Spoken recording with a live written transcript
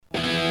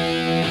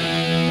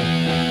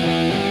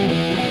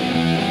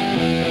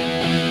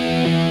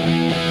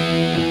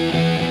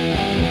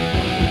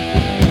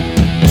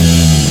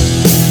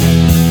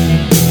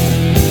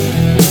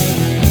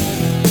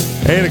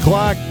8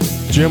 o'clock,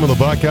 Jim and the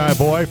Buckeye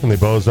Boy from the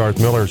Bozarth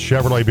Miller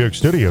Chevrolet Buick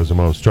Studios, the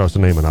most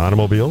trusted name in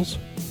automobiles.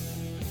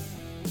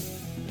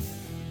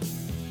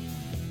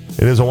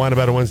 It is a Wine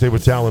About It Wednesday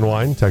with Talon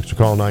Wine. Text or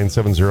call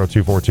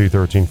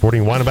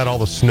 970-242-1340. Wine about all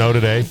the snow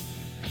today.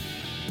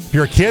 If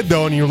you're a kid,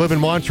 though, and you live in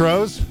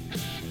Montrose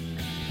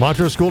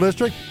School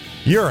District,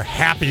 you're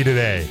happy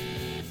today.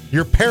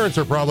 Your parents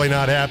are probably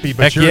not happy,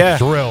 but you're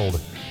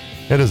thrilled.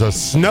 It is a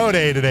snow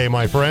day today,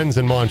 my friends,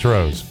 in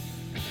Montrose.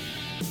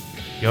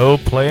 Go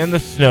play in the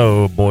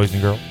snow, boys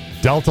and girls.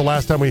 Delta,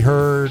 last time we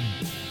heard,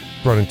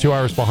 running 2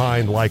 hours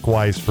behind.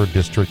 Likewise for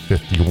District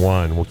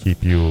 51. We'll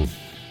keep you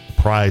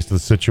apprised of the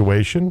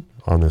situation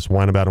on this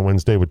Wine About It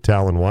Wednesday with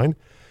Talon Wine.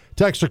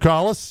 Text or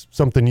call us.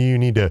 Something you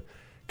need to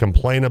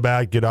complain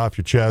about, get off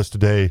your chest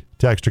today.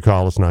 Text or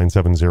call us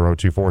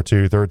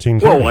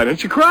 970-242-1340. Well, why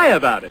don't you cry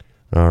about it?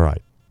 All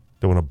right.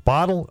 Doing a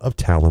bottle of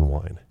Talon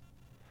Wine.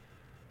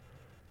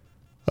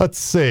 Let's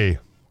see.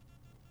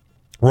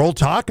 Roll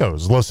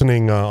Tacos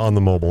listening on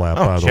the mobile app,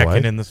 by the way.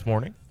 Checking in this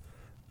morning.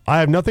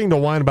 I have nothing to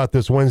whine about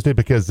this Wednesday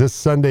because this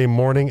Sunday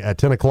morning at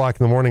 10 o'clock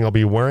in the morning, I'll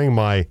be wearing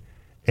my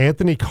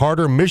Anthony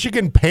Carter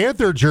Michigan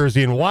Panther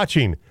jersey and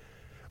watching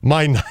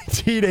my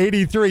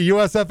 1983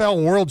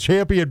 USFL World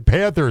Champion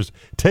Panthers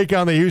take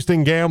on the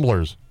Houston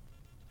Gamblers.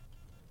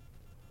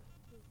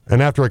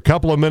 And after a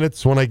couple of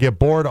minutes, when I get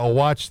bored, I'll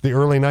watch the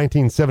early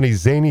 1970s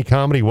zany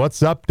comedy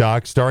What's Up,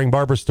 Doc, starring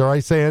Barbra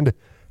Streisand,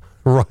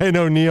 Ryan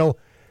O'Neal,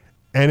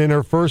 and in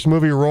her first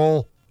movie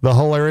role, the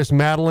hilarious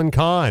Madeline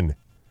Kahn.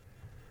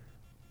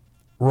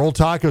 Roll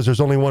Tacos,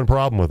 there's only one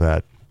problem with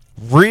that.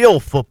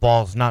 Real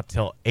football's not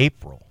till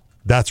April.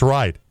 That's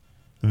right.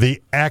 The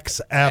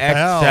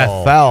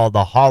XFL. XFL,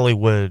 the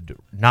Hollywood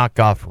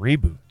knockoff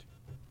reboot.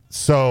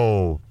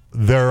 So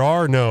there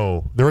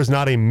is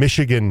not a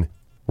Michigan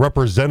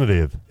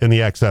representative in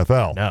the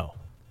XFL. No.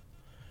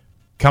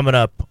 Coming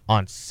up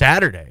on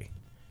Saturday,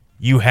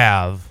 you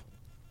have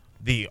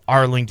the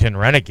Arlington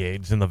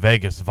Renegades and the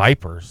Vegas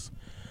Vipers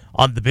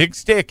on the Big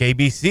Stick,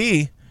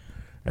 ABC,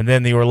 and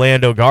then the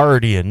Orlando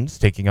Guardians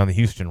taking on the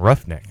Houston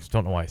Roughnecks.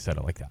 Don't know why I said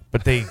it like that,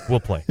 but they will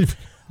play.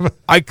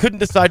 I couldn't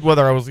decide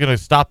whether I was going to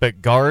stop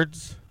at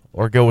Guards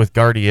or go with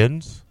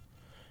Guardians,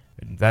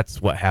 and that's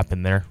what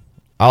happened there.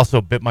 I also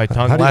bit my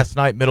tongue last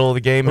night, middle of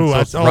the game, and so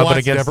it's rubbing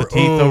against the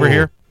teeth over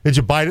here. Did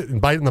you bite it in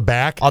the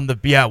back? Way on the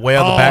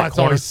back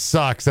corner. Always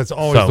sucks. That's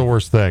always the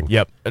worst thing.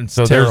 Yep. And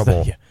so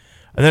terrible.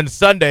 And then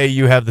Sunday,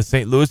 you have the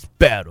St. Louis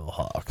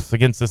Battlehawks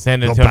against the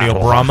San Antonio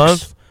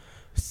Brahmas.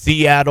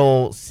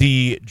 Seattle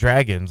Sea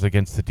Dragons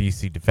against the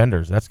DC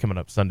Defenders. That's coming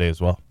up Sunday as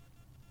well.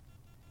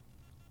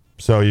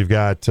 So you've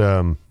got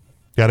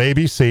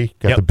ABC,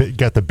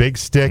 got the Big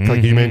Stick,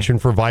 like you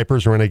mentioned, for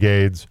Vipers,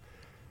 Renegades.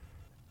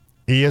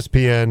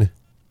 ESPN.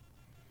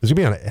 Is it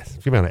going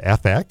to be on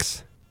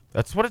FX?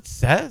 That's what it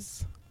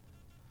says.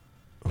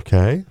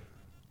 Okay.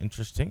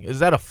 Interesting. Is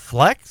that a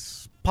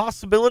flex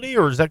possibility,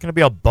 or is that going to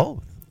be on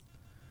both?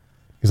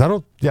 Because I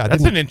don't. Yeah,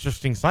 that's an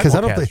interesting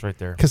simulcast right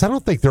there. Because I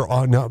don't think they're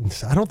on. No,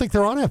 I don't think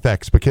they're on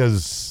FX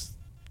because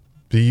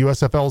the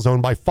USFL is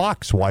owned by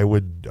Fox.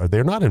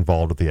 They're not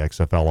involved with the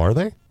XFL? Are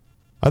they?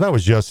 I thought it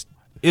was just.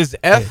 Is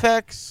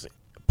FX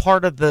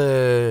part of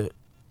the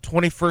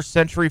 21st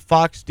Century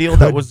Fox deal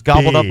that was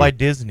gobbled up by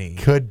Disney?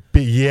 Could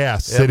be.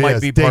 Yes, it might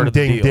is. Be ding, part of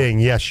ding, the deal. ding.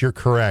 Yes, you're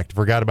correct.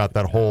 Forgot about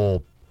that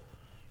whole.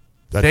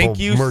 Thank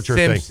you,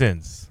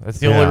 Simpsons. That's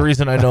the only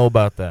reason I know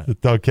about that.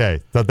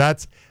 Okay, so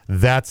that's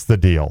the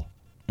deal.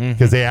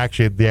 Because they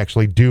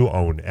actually do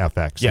own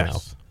FX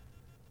now.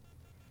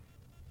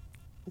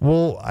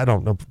 Well, I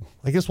don't know.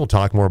 I guess we'll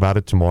talk more about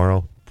it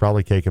tomorrow.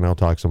 Probably Cake and I'll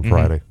talk some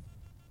Friday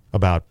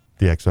about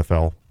the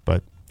XFL.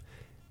 But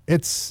you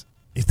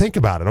think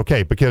about it,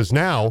 okay? Because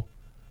now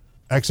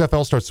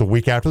XFL starts the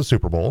week after the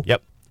Super Bowl.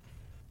 Yep.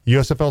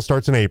 USFL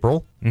starts in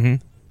April.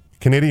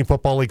 Canadian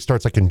Football League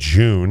starts like in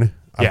June,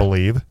 I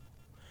believe.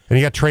 And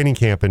you got training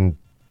camp in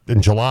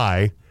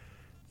July.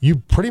 You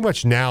pretty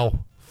much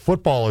now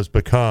football has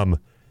become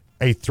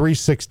a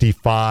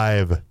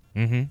 365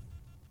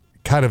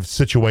 kind of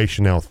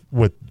situation now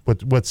with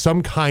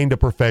some kind of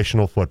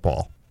professional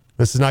football.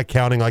 This is not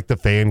counting like the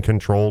fan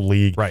control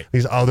league, right?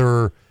 These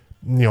other,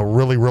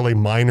 really, really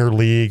minor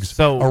leagues.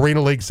 So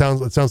Arena League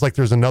sounds like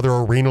there's another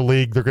Arena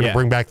League. They're going to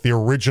bring back the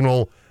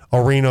original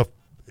Arena,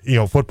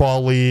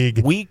 football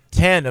league. Week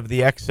 10 of the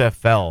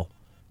XFL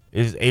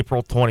is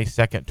April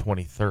 22nd,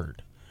 23rd.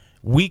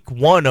 Week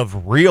 1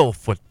 of real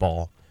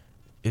football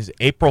is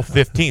April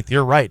 15th.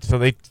 You're right. So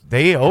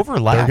they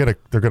overlap.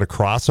 They're gonna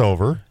cross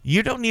over.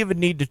 You don't even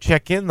need to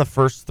check in the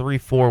first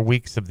 3-4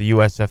 weeks of the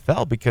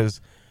USFL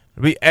because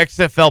it'll be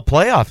XFL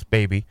playoffs,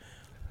 baby.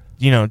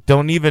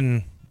 Don't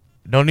even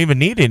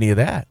need any of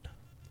that.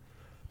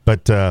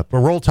 But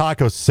Roll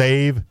Tacos,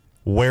 save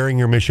wearing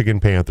your Michigan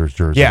Panthers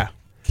jersey. Yeah,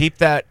 keep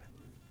that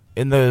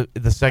in the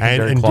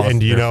secondary closet.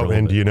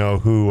 And do you know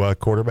who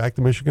quarterbacked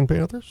the Michigan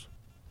Panthers?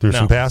 Threw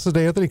some passes to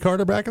Anthony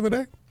Carter back in the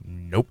day?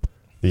 Nope.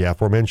 The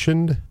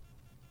aforementioned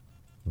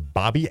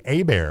Bobby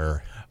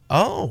Hebert.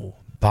 Oh,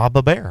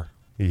 Baba Bear.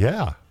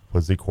 Yeah,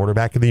 was the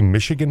quarterback of the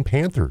Michigan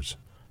Panthers.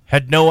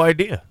 Had no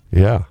idea.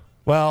 Yeah.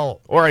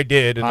 Well, Or I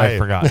did, and I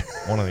forgot.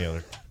 One or the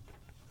other.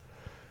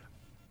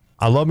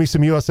 I love me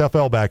some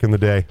USFL back in the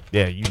day.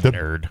 Yeah, you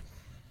nerd.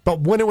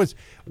 But when it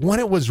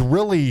was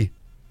really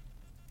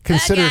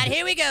considered, Oh God,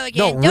 here we go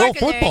again. no, real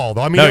Dark alert. football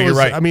though. I mean, No, it you're was,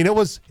 right. I mean, it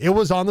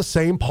was on the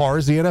same par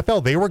as the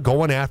NFL. They were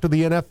going after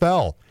the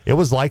NFL. It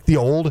was like the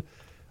old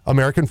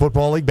American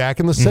Football League back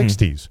in the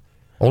 '60s.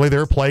 Only they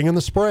were playing in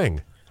the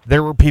spring.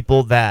 There were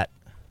people that,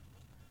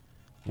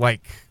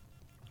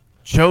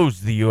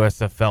 chose the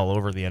USFL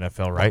over the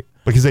NFL, right?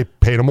 Because they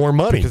paid them more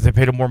money. Because they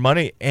paid them more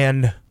money,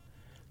 and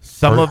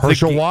some of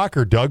Herschel the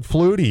Walker, Doug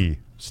Flutie,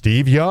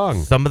 Steve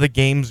Young, some of the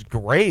game's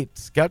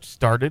greats got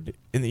started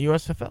in the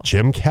USFL.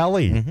 Jim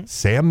Kelly,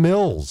 Sam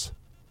Mills.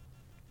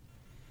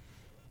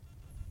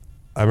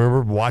 I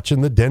remember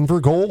watching the Denver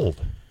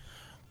Gold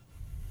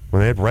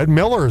when they had Red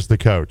Miller as the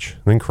coach.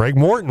 Then Craig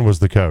Morton was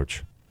the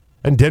coach.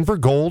 And Denver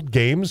Gold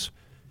games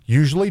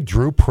usually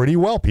drew pretty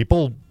well.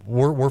 People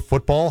were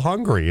football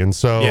hungry, and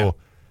so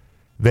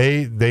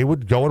they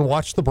would go and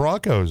watch the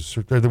Broncos.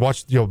 Or they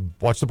watch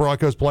the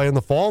Broncos play in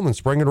the fall, and then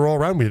spring would roll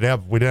around. We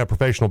didn't have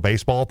professional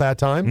baseball at that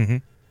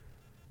time,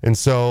 and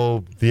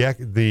so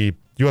the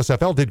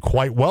USFL did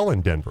quite well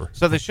in Denver.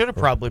 So they should have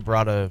probably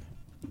brought a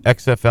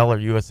XFL or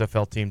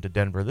USFL team to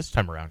Denver this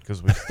time around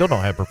because we still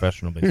don't have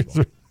professional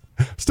baseball.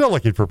 Still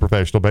looking for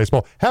professional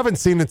baseball. Haven't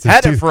seen it since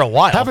Had it for a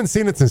while. Haven't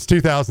seen it since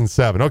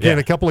 2007. Okay, Yeah. in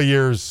a couple of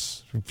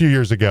years, a few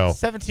years ago,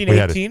 17, we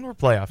had it. 18 were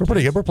playoff. We're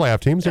pretty teams. good. We're playoff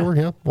teams. They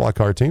were wild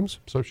card teams.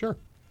 So sure.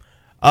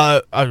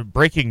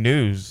 Breaking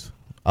news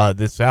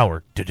this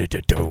hour.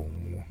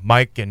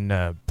 Mike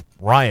and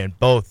Ryan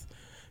both.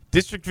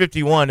 District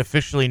 51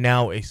 officially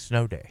now a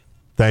snow day.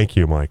 Thank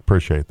you, Mike.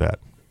 Appreciate that.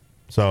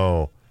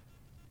 So,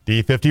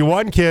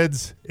 D51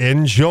 kids,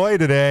 enjoy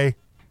today.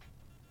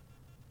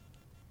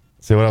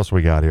 See what else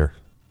we got here.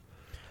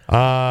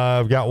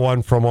 I've got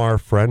one from our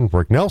friend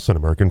Rick Nelson,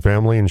 American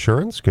Family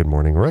Insurance. Good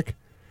morning, Rick.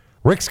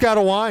 Rick's got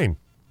a whine.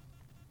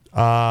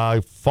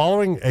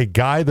 Following a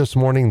guy this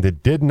morning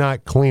that did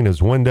not clean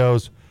his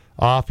windows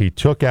off, he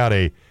took out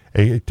a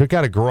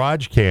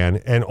garage can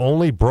and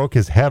only broke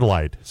his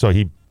headlight. So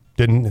he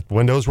didn't.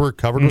 Windows were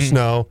covered with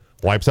snow.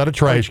 Wipes out a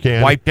trash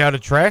can. Wiped out a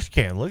trash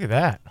can. Look at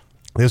that.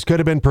 This could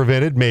have been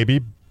prevented, maybe,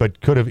 but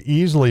could have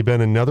easily been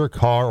another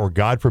car or,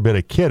 God forbid,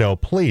 a kiddo.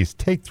 Please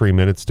take 3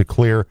 minutes to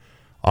clear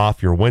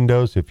off your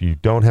windows. If you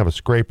don't have a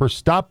scraper,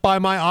 stop by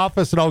my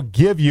office and I'll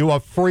give you a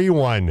free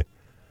one.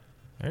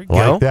 There you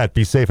Like go. that.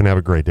 Be safe and have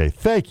a great day.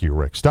 Thank you,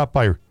 Rick. Stop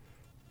by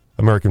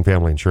American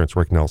Family Insurance,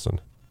 Rick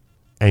Nelson,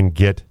 and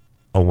get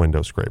a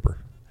window scraper.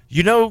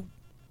 You know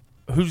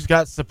who's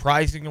got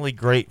surprisingly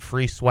great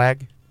free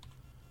swag?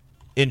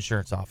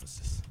 Insurance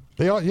offices.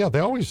 They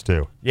always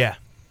do. Yeah.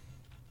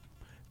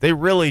 They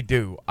really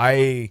do.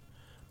 My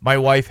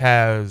wife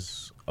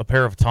has a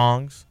pair of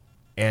tongs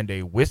and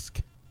a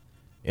whisk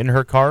in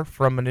her car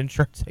from an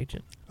insurance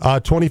agent.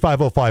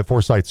 2505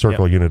 Forsyth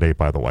Circle, Unit 8,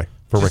 by the way,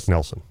 for Rick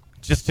Nelson.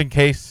 Just in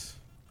case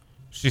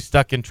she's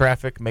stuck in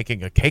traffic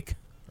making a cake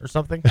or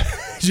something.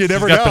 You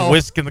never She's got know. the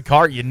whisk in the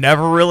car. You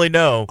never really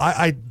know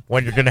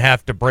when you're going to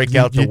have to break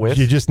out the whisk.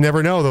 You just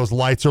never know. Those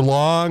lights are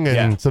long,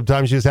 and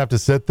sometimes you just have to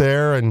sit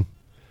there, and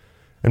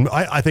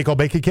I think I'll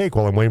bake a cake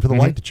while I'm waiting for the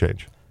light to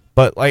change.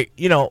 But,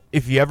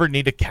 if you ever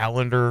need a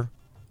calendar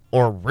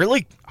or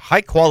really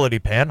high-quality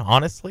pen,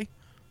 honestly,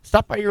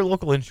 stop by your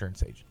local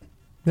insurance agent.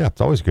 Yeah, it's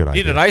always a good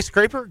idea. Need an ice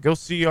scraper? Go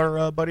see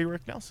our buddy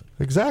Rick Nelson.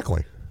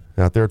 Exactly.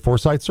 Out there at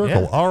Forsyth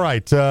Circle. Yeah. All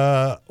right.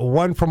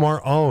 One from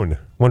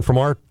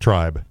our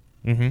tribe,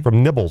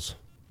 from Nibbles.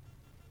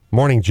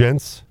 Morning,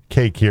 gents.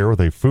 Cake here with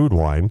a food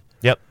wine.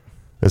 Yep.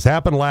 This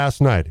happened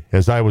last night.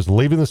 As I was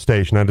leaving the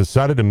station, I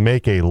decided to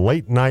make a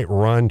late-night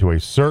run to a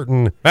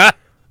certain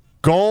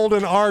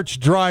Golden Arch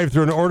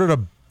drive-thru in order to...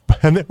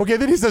 then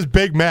he says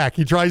Big Mac.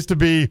 He tries to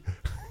be...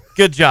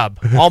 Good job.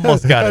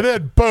 Almost got And it.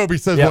 then, boom, he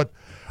says what?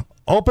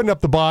 Opened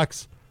up the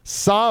box,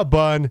 saw a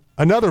bun,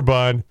 another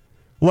bun,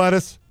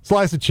 lettuce,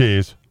 slice of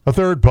cheese, a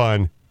third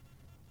bun,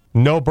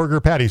 no burger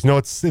patties. No,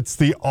 it's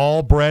the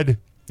all-bread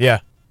Yeah.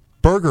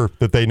 burger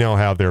that they now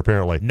have there,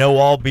 apparently. No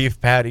all beef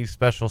patties,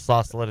 special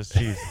sauce, lettuce,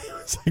 cheese.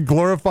 It's a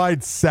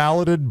glorified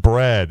saladed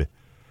bread.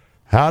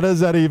 How does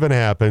that even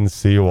happen?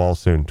 See you all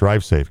soon.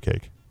 Drive safe,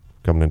 Cake.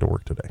 Coming into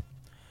work today.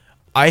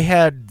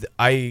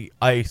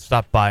 I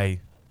stopped by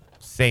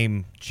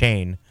same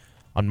chain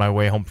on my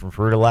way home from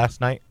Fruita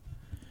last night.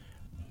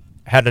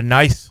 Had a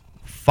nice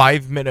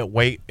 5-minute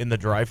wait in the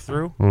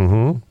drive-thru.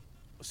 Mm-hmm.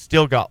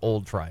 Still got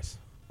old fries.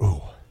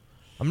 Ooh.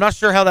 I'm not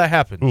sure how that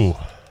happened.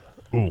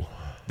 Ooh.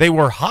 They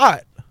were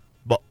hot,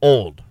 but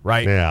old,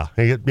 right? Yeah.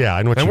 Yeah,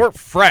 I know what They weren't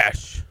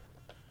fresh.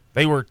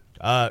 They were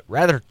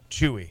rather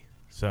chewy.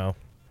 So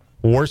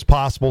worst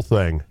possible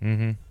thing.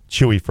 Mm-hmm.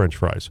 Chewy French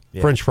fries.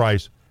 Yeah. French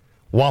fries,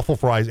 waffle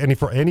fries,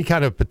 any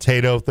kind of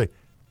potato thing.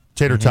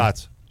 Tater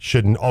tots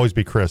shouldn't always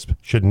be crisp.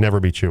 Should never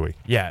be chewy.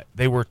 yeah,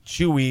 they were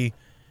chewy,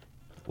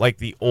 like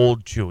the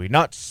old chewy,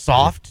 not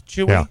soft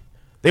chewy. Yeah.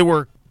 They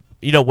were,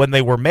 when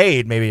they were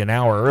made, maybe an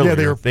hour earlier.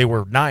 Yeah, they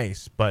were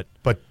nice, but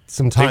But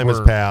some time has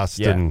were- passed,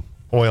 yeah. and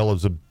oil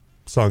is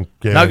sunk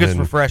in. Nuggets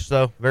were fresh,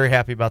 though. Very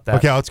happy about that.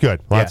 Okay, that's good.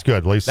 Well, that's good.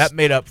 At least that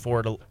made up for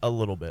it a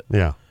little bit.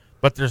 Yeah.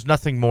 But there's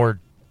nothing more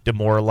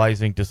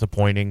demoralizing,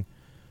 disappointing,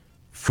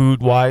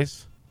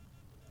 food-wise,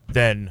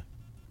 than,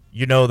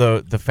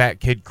 the fat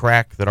kid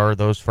crack that are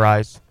those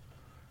fries,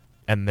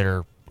 and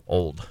they're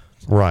old.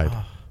 Right.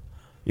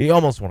 You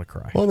almost want to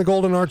cry. Well, the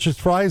Golden Arches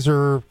fries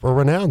are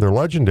renowned. They're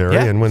legendary,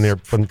 Yeah, and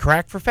when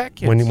crack for fat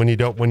kids. when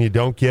you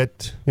don't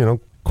get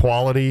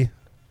quality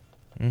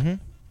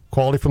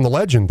quality from the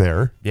legend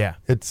there, Yeah.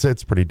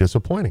 it's pretty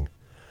disappointing.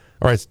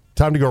 All right, it's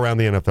time to go around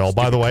the NFL.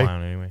 By the way,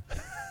 anyway.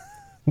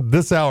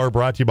 this hour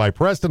brought to you by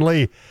Preston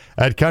Lee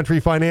at Country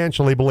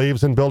Financial. He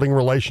believes in building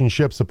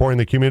relationships, supporting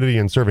the community,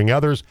 and serving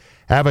others.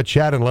 Have a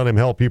chat and let him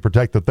help you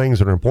protect the things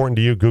that are important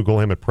to you. Google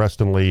him at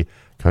Preston Lee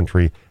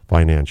Country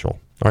Financial.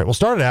 All right, we'll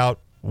start it out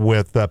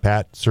with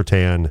Pat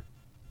Surtain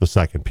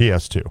II,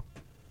 PS2,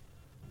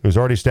 who's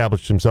already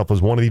established himself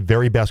as one of the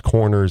very best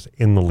corners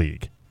in the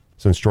league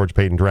since George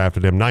Payton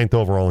drafted him 9th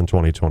overall in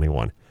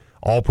 2021.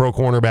 All-pro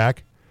cornerback.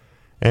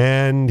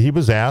 And he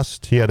was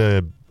asked, he had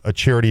a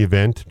charity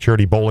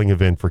bowling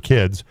event for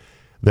kids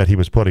that he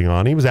was putting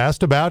on. He was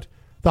asked about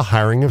the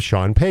hiring of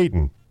Sean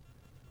Payton.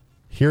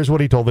 Here's what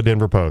he told the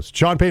Denver Post.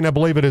 Sean Payton, I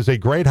believe it is a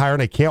great hire,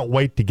 and I can't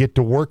wait to get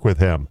to work with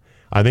him.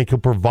 I think he'll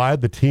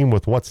provide the team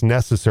with what's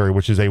necessary,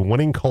 which is a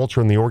winning culture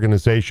in the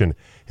organization.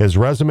 His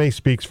resume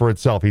speaks for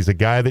itself. He's a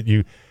guy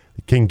that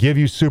can give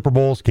you Super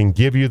Bowls, can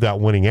give you that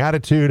winning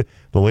attitude,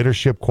 the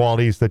leadership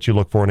qualities that you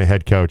look for in a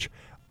head coach.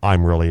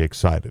 I'm really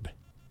excited.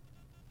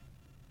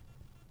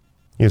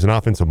 He's an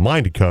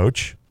offensive-minded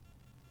coach,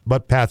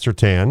 but Pat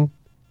Surtain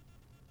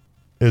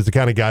is the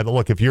kind of guy that,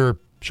 look, if you're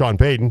Sean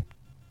Payton,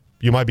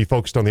 you might be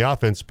focused on the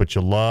offense, but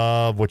you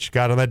love what you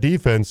got on that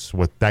defense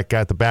with that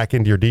guy at the back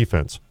end of your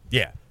defense.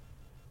 Yeah.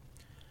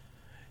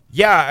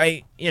 Yeah,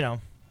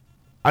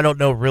 I don't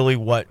know really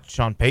what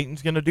Sean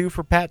Payton's going to do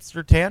for Pat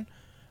Surtain.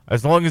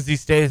 As long as he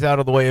stays out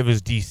of the way of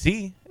his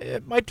DC,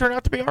 it might turn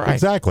out to be all right.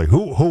 Exactly.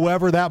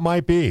 Whoever that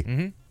might be.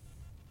 Mm-hmm.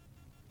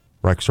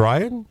 Rex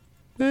Ryan?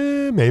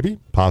 Maybe.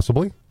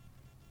 Possibly.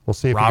 We'll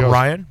see if Rob he goes.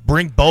 Ryan?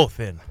 Bring both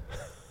in.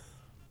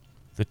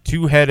 The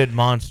two-headed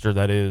monster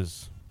that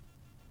is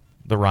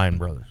the Ryan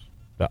brothers.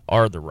 That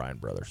are the Ryan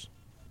brothers.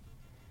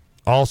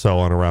 Also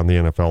on Around the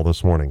NFL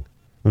this morning,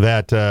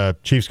 that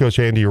Chiefs coach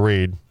Andy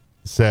Reid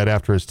said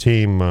after his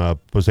team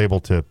was able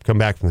to come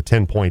back from the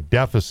 10-point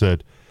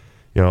deficit,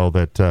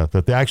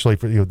 that they actually,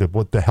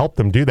 what helped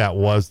them do that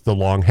was the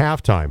long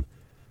halftime.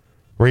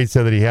 Reid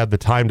said that he had the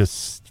time to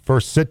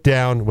first sit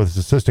down with his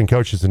assistant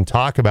coaches and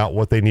talk about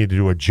what they needed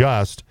to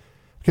adjust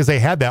because they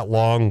had that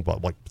long,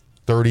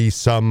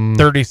 30-some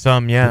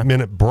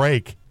minute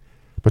break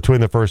between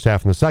the first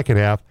half and the second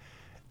half.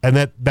 And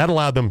that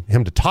allowed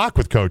him to talk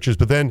with coaches,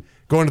 but then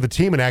go into the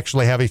team and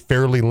actually have a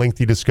fairly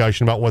lengthy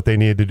discussion about what they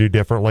needed to do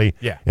differently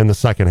in the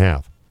second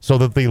half. So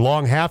that the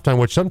long halftime,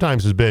 which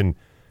sometimes has been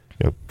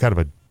kind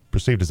of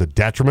perceived as a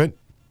detriment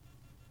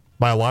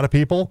by a lot of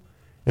people,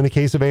 in the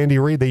case of Andy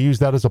Reid, they used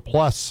that as a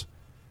plus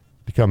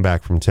to come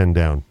back from 10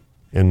 down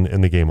in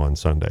the game on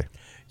Sunday.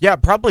 Yeah,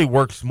 it probably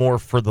works more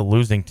for the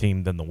losing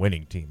team than the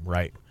winning team,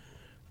 right?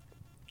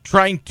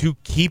 Trying to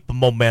keep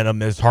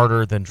momentum is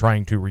harder than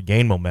trying to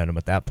regain momentum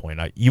at that point.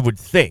 You would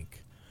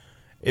think.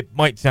 It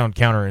might sound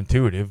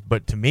counterintuitive,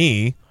 but to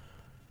me,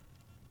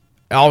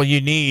 all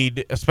you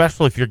need,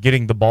 especially if you're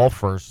getting the ball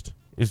first,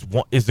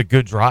 is a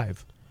good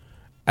drive.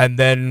 And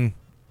then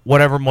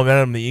whatever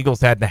momentum the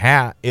Eagles had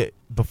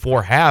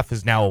before half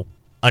is now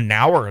an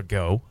hour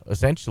ago,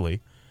 essentially,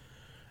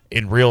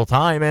 in real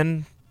time,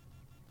 and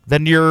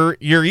then you're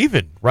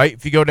even, right?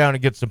 If you go down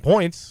and get some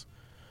points,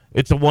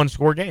 it's a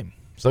one-score game.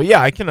 So,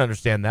 yeah, I can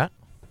understand that.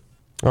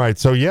 All right,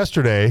 so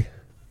yesterday,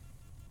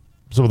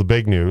 some of the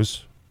big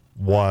news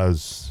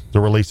was the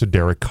release of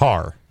Derek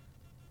Carr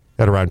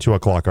at around 2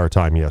 o'clock our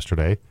time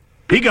yesterday.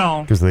 Be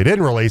gone. Because they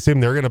didn't release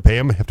him, they're going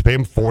to have to pay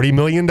him $40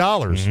 million.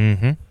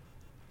 Mm-hmm.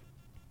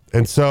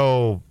 And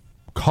so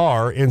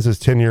Carr ends his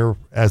tenure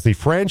as the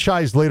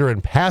franchise leader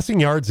in passing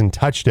yards and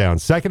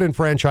touchdowns, second in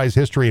franchise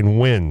history in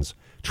wins,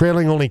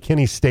 trailing only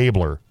Kenny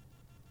Stabler.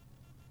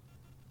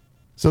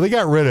 So they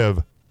got rid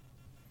of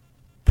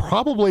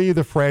probably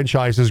the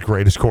franchise's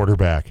greatest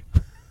quarterback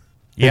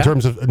in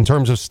terms of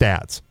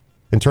stats,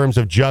 in terms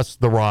of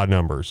just the raw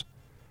numbers.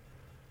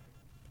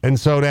 And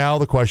so now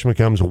the question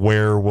becomes,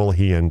 where will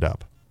he end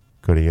up?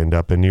 Could he end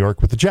up in New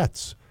York with the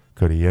Jets?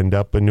 Could he end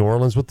up in New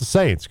Orleans with the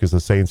Saints? Because the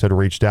Saints had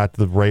reached out to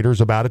the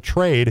Raiders about a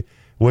trade,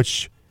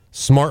 which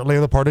smartly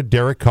on the part of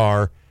Derek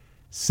Carr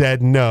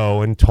said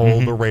no and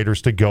told the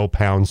Raiders to go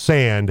pound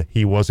sand.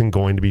 He wasn't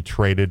going to be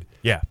traded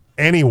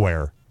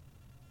anywhere.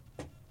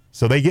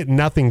 So they get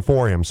nothing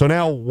for him. So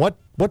now what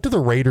do the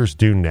Raiders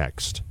do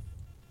next?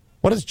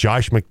 What does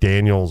Josh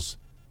McDaniels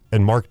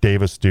and Mark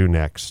Davis do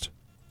next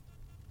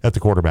at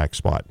the quarterback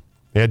spot?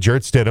 They had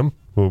Jarrett Stidham,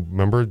 who,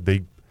 remember,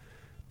 they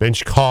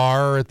benched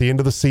Carr at the end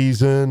of the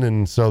season,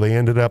 and so they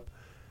ended up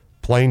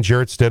playing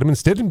Jarrett Stidham. And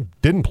Stidham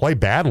didn't play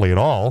badly at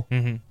all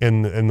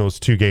in those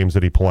two games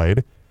that he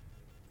played.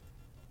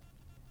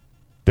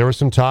 There was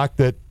some talk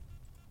that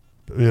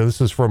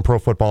this is from Pro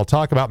Football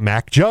Talk about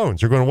Mac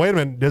Jones. You're going, wait a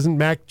minute, isn't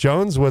Mac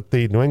Jones with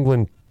the New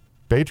England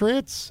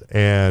Patriots?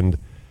 And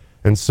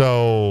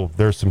so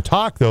there's some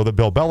talk, though, that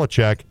Bill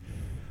Belichick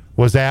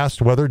was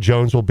asked whether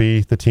Jones will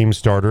be the team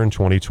starter in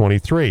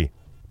 2023.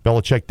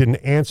 Belichick didn't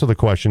answer the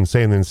question,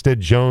 saying that instead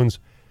Jones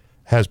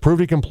has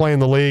proved he can play in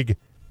the league.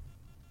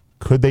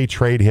 Could they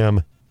trade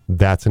him?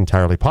 That's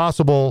entirely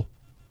possible.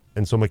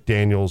 And so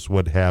McDaniels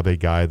would have a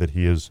guy that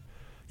he has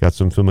got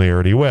some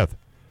familiarity with.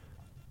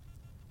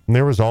 And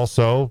there was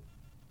also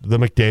the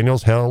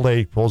McDaniels held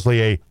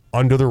supposedly a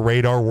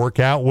under-the-radar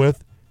workout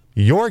with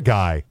your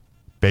guy,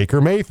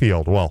 Baker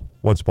Mayfield. Well,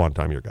 once upon a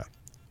time, your guy.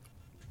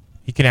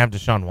 He can have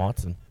Deshaun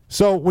Watson.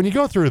 So when you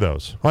go through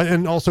those,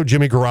 and also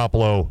Jimmy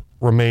Garoppolo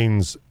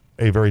remains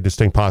a very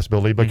distinct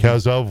possibility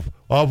because of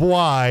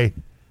why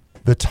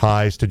the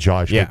ties to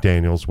Josh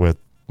McDaniels with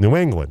New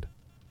England.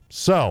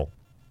 So,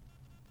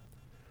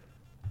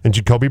 and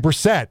Jacoby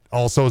Brissett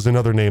also is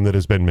another name that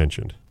has been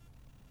mentioned.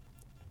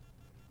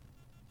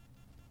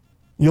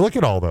 You look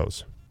at all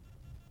those.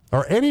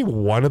 Are any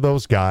one of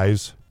those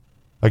guys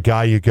a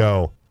guy you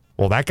go,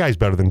 well, that guy's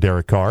better than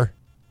Derek Carr?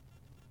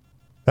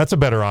 That's a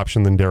better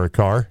option than Derek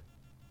Carr.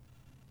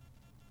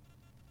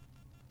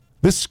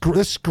 This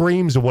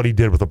screams of what he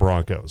did with the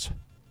Broncos,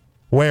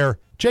 where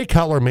Jay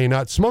Cutler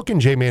Smoking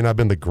Jay may not have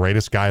been the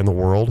greatest guy in the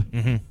world,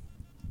 and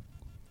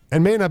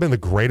may not have been the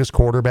greatest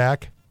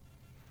quarterback,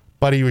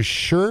 but he was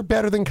sure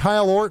better than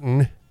Kyle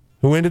Orton,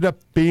 who ended up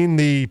being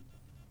the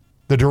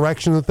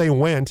direction that they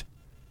went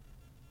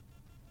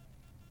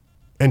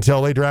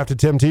until they drafted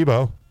Tim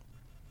Tebow.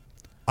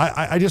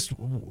 I just...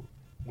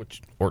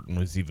 Which Orton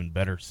was even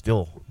better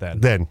still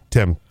than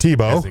Tim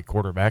Tebow. As a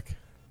quarterback.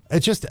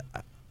 It's just...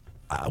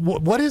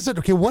 what is it?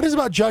 Okay, what is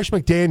about Josh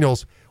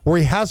McDaniels where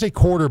he has a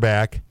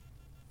quarterback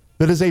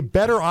that is a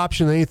better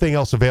option than anything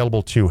else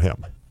available to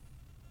him?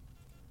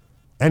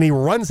 And he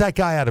runs that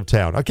guy out of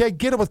town. Okay,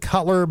 get it with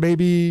Cutler.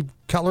 Maybe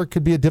Cutler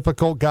could be a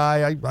difficult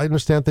guy. I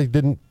understand they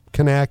didn't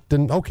connect,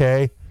 and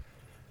okay.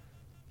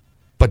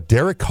 But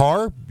Derek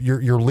Carr,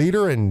 your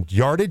leader in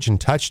yardage and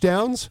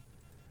touchdowns,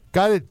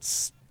 guy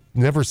that's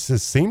never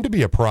seemed to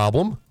be a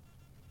problem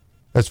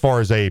as far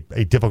as a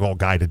difficult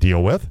guy to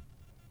deal with.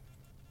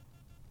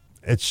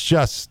 It's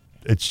just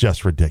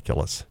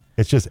ridiculous.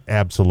 It's just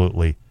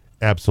absolutely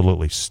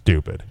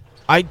stupid.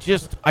 I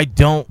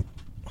don't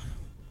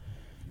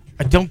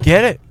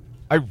get it.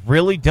 I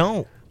really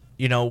don't.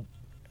 You know,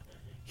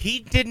 he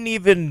didn't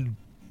even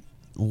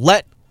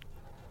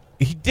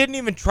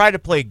try to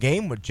play a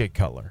game with Jay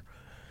Cutler.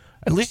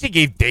 At least he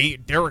gave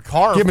Derek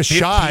Carr give him a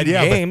shot,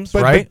 games,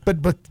 right?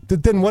 But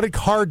then what did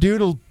Carr do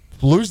to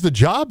lose the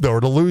job, though, or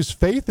to lose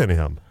faith in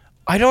him?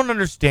 I don't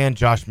understand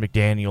Josh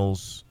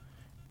McDaniels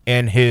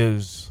and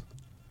his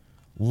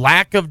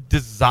lack of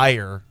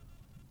desire,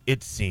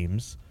 it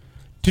seems,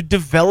 to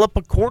develop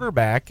a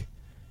quarterback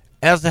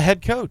as a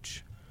head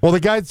coach. Well, the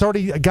guy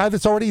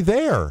that's already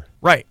there.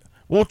 Right.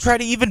 We'll try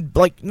to even,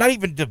 not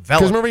even develop.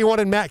 Because remember, he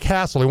wanted Matt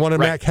Castle. He wanted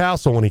Matt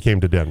Castle when he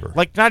came to Denver.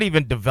 Not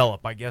even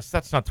develop, I guess.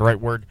 That's not the right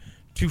word.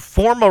 To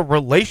form a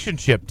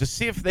relationship, to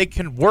see if they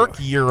can work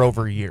year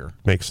over year.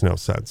 Makes no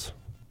sense.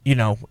 You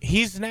know,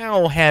 he's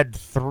now had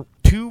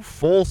 2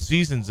 full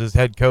seasons as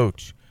head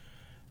coach.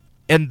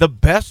 And the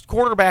best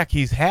quarterback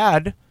he's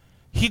had,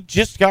 he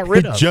just got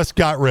rid of. Just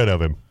got rid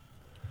of him.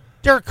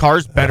 Derek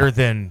Carr's better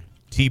than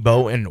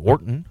Tebow and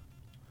Orton.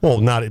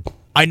 Well,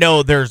 I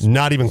know there's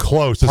not even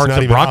close. Parts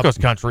of Broncos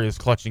country is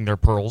clutching their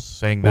pearls,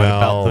 saying that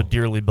about the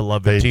dearly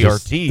beloved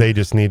TRT. They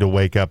just need to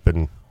wake up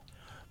and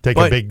take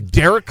a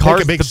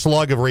big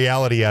slug of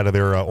reality out of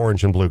their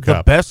orange and blue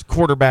cup. The best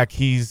quarterback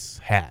he's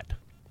had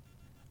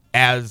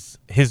as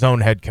his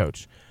own head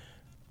coach,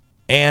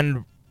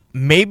 and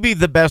maybe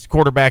the best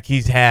quarterback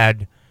he's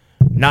had,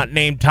 not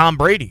named Tom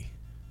Brady,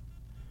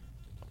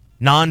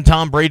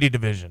 non-Tom Brady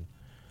division.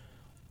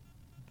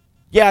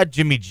 Yeah,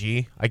 Jimmy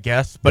G, I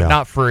guess, but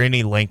not for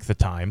any length of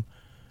time.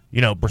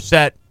 You know,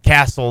 Brissett,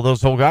 Castle,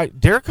 those whole guys.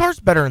 Derek Carr's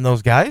better than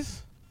those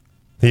guys.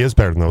 He is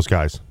better than those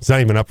guys. It's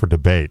not even up for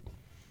debate.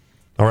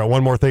 All right,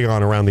 one more thing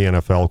on around the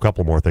NFL. A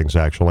couple more things,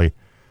 actually.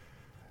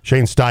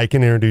 Shane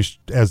Steichen introduced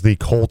as the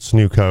Colts'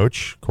 new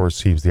coach. Of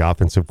course, he was the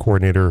offensive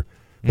coordinator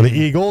for the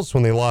Eagles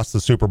when they lost the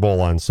Super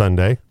Bowl on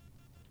Sunday.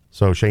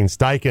 So Shane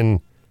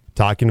Steichen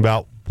talking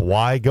about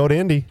why go to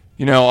Indy.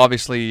 You know,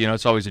 obviously,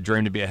 it's always a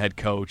dream to be a head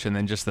coach, and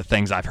then just the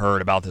things I've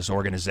heard about this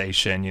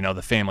organization,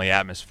 the family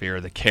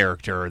atmosphere, the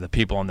character, the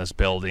people in this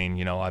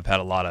building. I've had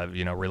a lot of,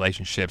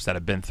 relationships that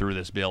have been through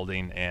this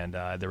building, and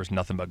there was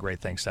nothing but great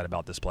things said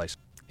about this place.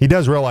 He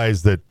does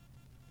realize that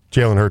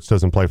Jalen Hurts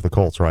doesn't play for the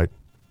Colts, right?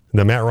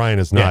 That Matt Ryan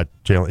is not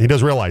Jalen. He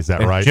does realize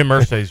that, right? Jim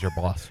Irsay's your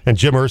boss. And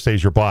Jim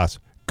Irsay's your boss.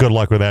 Good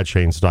luck with that,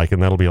 Shane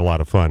Steichen. That'll be a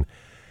lot of fun.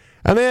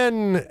 And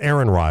then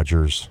Aaron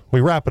Rodgers.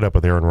 We wrap it up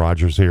with Aaron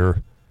Rodgers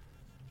here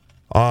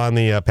on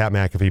the Pat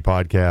McAfee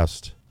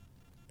podcast.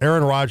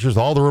 Aaron Rodgers,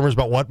 all the rumors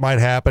about what might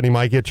happen. He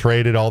might get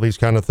traded, all these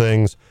kind of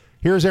things.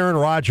 Here's Aaron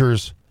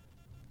Rodgers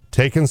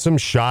taking some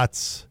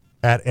shots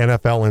at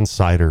NFL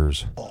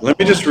insiders. Let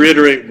me just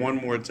reiterate one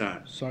more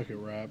time. Suck it,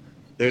 Rob.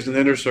 There's an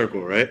inner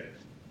circle, right?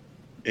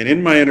 And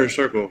in my inner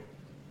circle,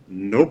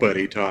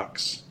 nobody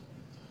talks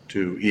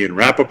to Ian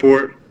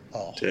Rappaport,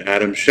 to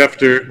Adam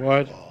Schefter,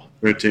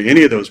 or to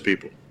any of those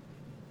people.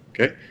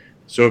 Okay?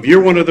 So if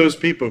you're one of those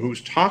people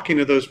who's talking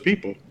to those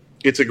people,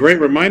 it's a great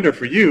reminder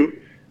for you,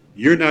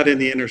 you're not in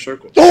the inner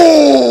circle.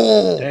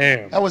 Oh!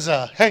 Damn. That was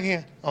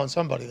hanging on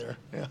somebody there.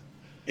 Yeah.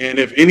 And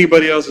if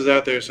anybody else is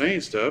out there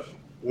saying stuff,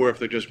 or if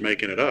they're just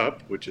making it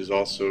up, which is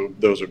also,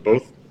 those are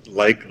both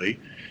likely,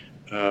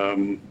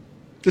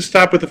 just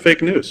stop with the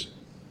fake news.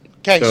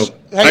 Okay. So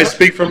I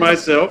speak for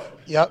myself.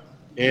 Yep.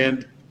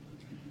 And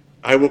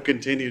I will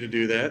continue to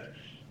do that.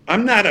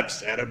 I'm not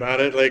upset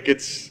about it. Like,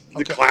 it's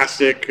the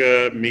classic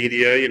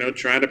media,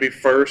 trying to be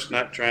first,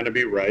 not trying to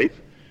be right.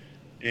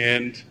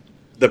 And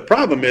the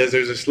problem is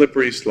there's a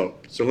slippery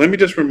slope. So let me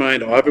just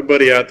remind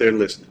everybody out there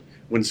listening.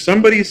 When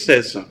somebody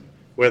says something,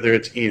 whether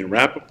it's Ian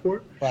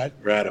Rappaport, right,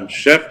 or Adam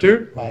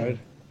Schefter, right,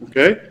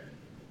 okay,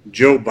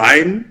 Joe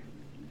Biden,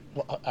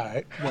 all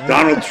right,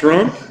 Donald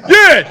Trump,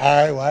 yeah,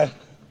 all right, what?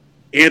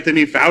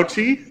 Anthony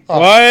Fauci,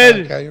 what?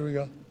 Okay, here we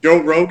go.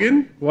 Joe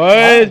Rogan,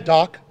 what?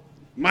 Doc,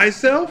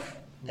 myself,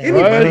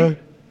 anybody,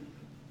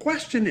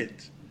 question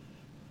it.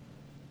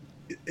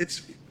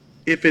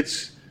 If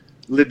it's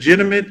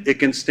legitimate, it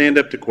can stand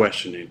up to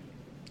questioning.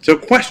 So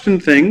question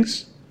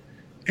things,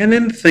 and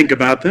then think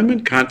about them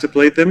and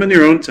contemplate them in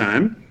your own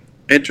time,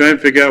 and try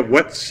and figure out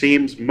what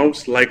seems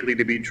most likely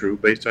to be true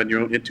based on your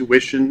own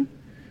intuition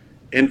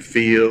and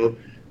feel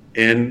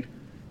and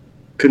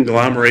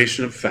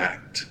conglomeration of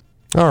fact.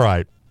 All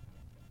right.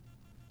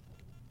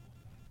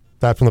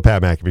 That from the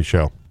Pat McAfee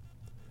Show.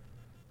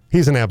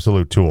 He's an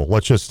absolute tool.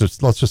 Let's just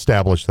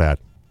establish that.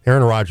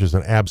 Aaron Rodgers is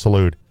an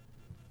absolute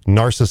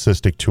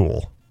narcissistic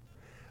tool.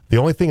 The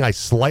only thing I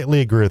slightly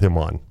agree with him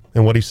on,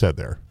 and what he said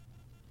there,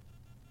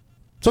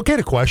 it's okay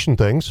to question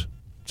things.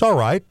 It's all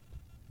right.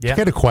 It's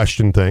okay to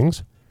question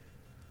things.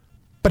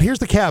 But here's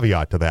the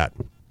caveat to that.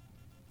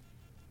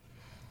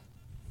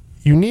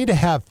 You need to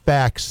have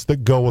facts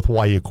that go with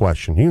why you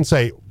question. You can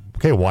say,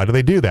 okay, why do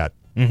they do that?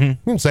 Mm-hmm. You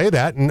can say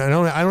that, and I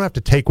don't have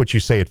to take what you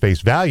say at face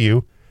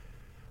value,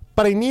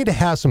 but I need to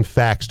have some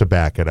facts to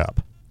back it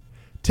up.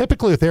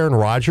 Typically with Aaron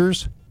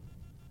Rodgers,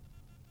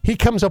 he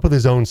comes up with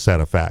his own set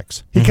of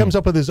facts. He comes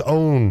up with his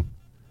own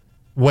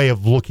way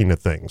of looking at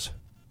things.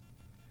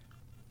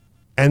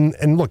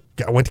 And look,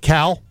 I went to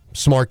Cal,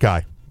 smart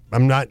guy.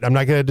 I'm not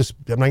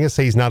gonna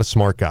say he's not a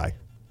smart guy.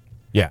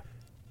 Yeah.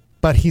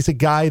 But he's a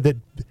guy that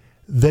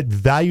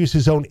values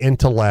his own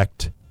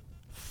intellect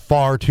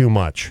far too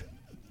much.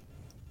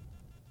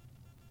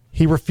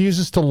 He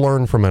refuses to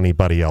learn from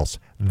anybody else.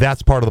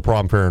 That's part of the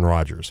problem for Aaron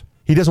Rodgers.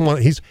 He doesn't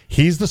want.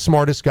 He's the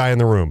smartest guy in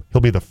the room.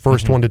 He'll be the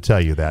first one to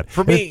tell you that.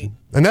 For me,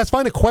 and that's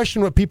fine to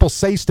question what people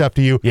say stuff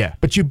to you. Yeah.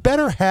 But you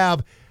better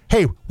have.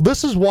 Hey,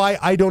 this is why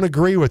I don't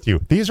agree with you.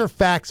 These are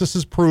facts. This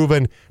is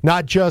proven,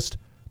 not just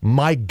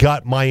my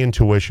gut, my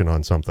intuition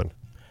on something.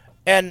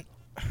 And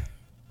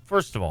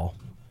first of all,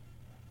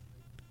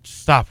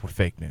 stop with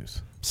fake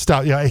news.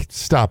 Stop. Yeah,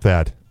 stop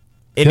that.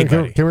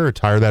 Anybody. Can we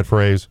retire that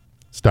phrase?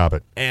 Stop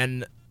it.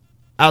 And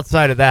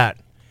outside of that,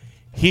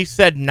 he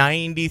said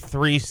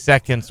 93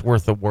 seconds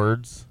worth of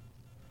words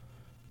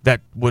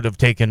that would have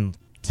taken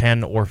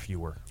 10 or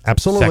fewer.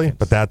 Absolutely. Seconds.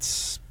 But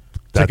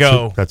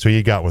that's who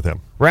you got with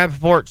him.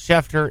 Rappaport,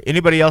 Schefter,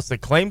 anybody else that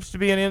claims to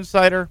be an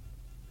insider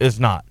is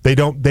not. They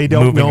don't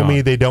know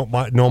me. They don't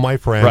know my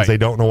friends. Right. They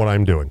don't know what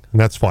I'm doing. And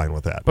that's fine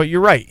with that. But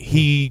you're right.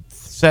 He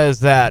says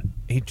that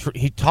he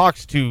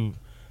talks to,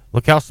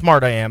 look how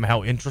smart I am,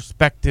 how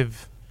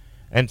introspective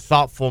and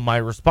thoughtful my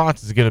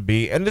response is going to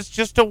be, and it's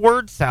just a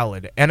word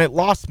salad, and it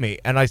lost me,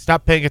 and I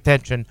stopped paying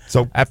attention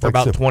after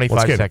about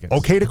 25 seconds.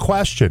 Okay to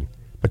question,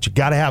 but you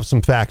got to have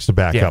some facts to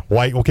back up.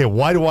 Why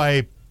do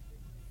I?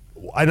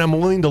 And I'm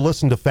willing to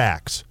listen to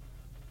facts.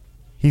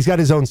 He's got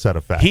his own set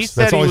of facts. He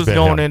said he was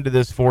going into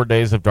this 4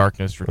 days of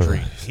darkness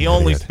retreat. He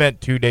only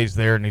spent 2 days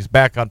there, and he's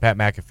back on Pat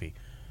McAfee.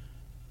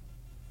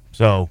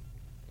 So,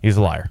 he's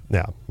a liar.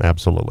 Yeah,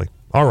 absolutely.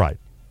 All right.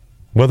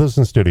 With us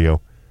in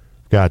studio,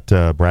 got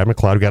Brad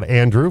McLeod. We've got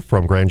Andrew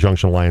from Grand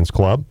Junction Lions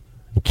Club.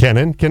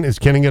 Kenan. Is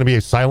Kenan going to be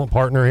a silent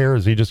partner here?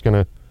 Is he just going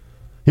to...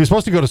 He was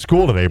supposed to go to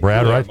school today,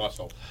 Brad, right?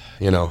 Muscle.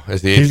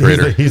 As the 8th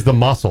grader. He's the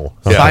muscle.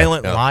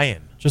 Silent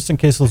lion. Just in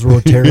case those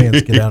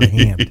Rotarians get out of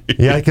hand.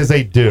 Yeah, because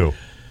they do.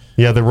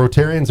 Yeah, the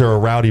Rotarians are a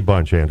rowdy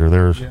bunch, Andrew.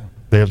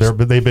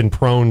 They've been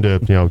prone to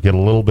get a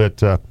little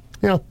bit a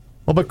little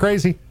bit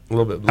crazy, a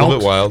little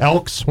bit wild.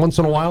 Elks once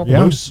in a while.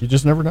 Yeah, Moose. you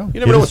just never know. You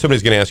never know when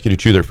somebody's going to ask you to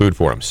chew their food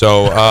for them.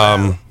 So,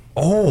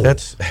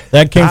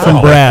 that came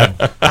from Brad.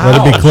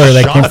 Let it be clear,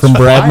 that came from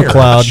Brad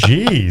McLeod.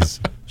 Jeez,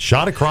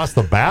 shot across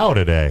the bow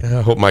today.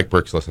 I hope Mike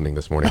Burke's listening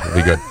this morning. It'll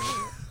be good.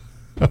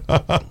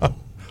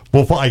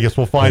 I guess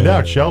we'll find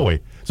out, shall we?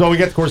 So we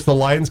got, of course, the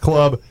Lions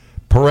Club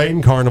Parade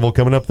and Carnival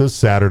coming up this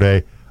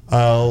Saturday.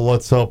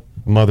 Let's hope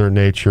Mother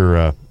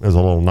Nature is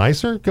a little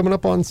nicer coming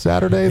up on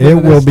Saturday. It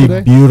will be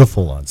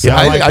beautiful on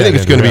Saturday. Yeah, I think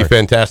it's going to be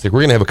fantastic.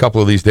 We're going to have a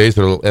couple of these days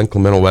that are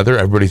inclemental weather.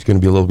 Everybody's going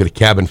to be a little bit of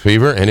cabin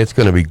fever, and it's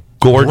going to be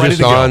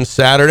gorgeous on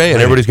Saturday,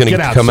 and everybody's going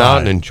to come out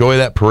and enjoy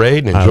that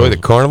parade and enjoy the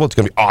carnival. It's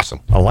going to be awesome.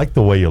 I like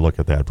the way you look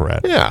at that,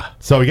 Brad. Yeah.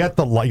 So you got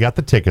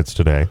the tickets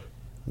today.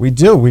 We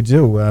do.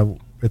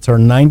 It's our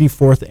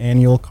 94th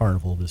annual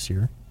carnival this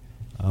year.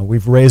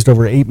 We've raised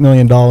over $8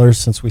 million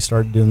since we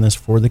started doing this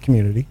for the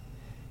community,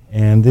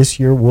 and this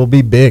year will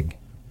be big.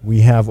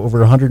 We have over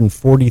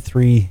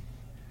 140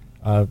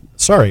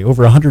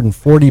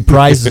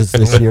 prizes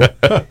this year.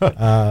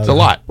 It's a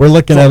lot. We're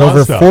looking at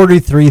over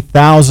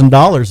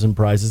 $43,000 in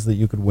prizes that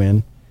you could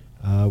win.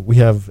 We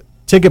have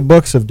ticket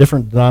books of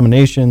different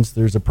denominations.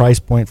 There's a price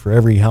point for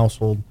every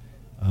household.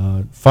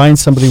 Find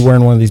somebody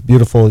wearing one of these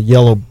beautiful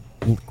yellow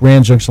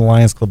Grand Junction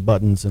Lions Club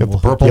buttons. And Got the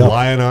purple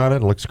lion on it.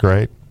 It looks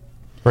great.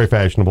 Very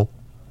fashionable.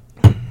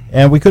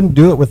 And we couldn't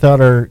do it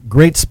without our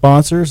great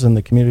sponsors in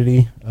the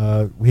community.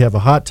 We have a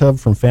hot tub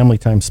from Family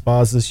Time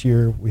Spas this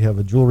year. We have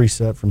a jewelry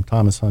set from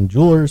Thomas Hunt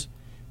Jewelers.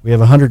 We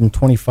have a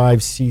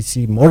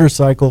 125cc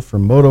motorcycle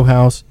from Moto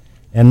House.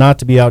 And not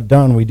to be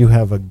outdone, we do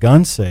have a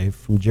gun safe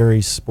from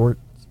Jerry's Sporting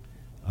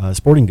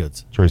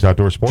Goods. Jerry's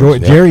Outdoor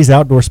Sports? Jerry's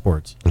Outdoor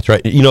Sports. That's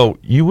right. You know,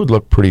 you would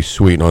look pretty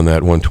sweet on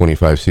that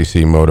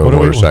 125cc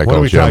motorcycle. What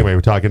are we talking about? We're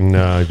talking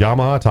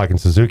Yamaha, talking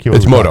Suzuki?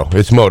 It's Moto.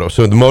 It's Moto.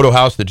 So the Moto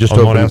House that just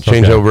opened,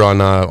 changed over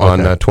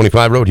on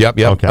 25 Road. Yep.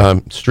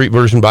 Okay. Street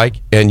version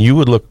bike. And you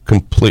would look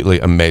completely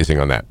amazing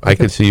on that. I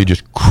could see you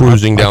just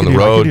cruising down the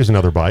road. I could use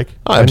another bike.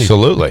 Oh,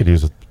 absolutely.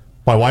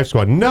 My wife's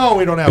going, no,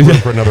 we don't have room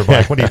for another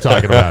bike. What are you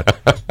talking about?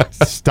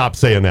 Stop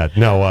saying that.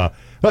 No,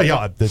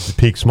 it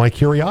piques my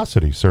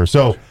curiosity, sir.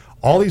 So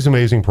all these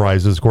amazing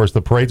prizes. Of course,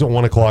 the parade's at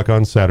 1 o'clock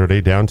on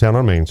Saturday, downtown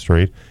on Main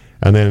Street.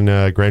 And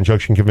then Grand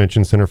Junction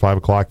Convention Center, 5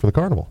 o'clock for the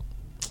carnival.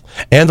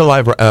 And the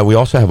live, we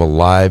also have a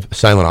live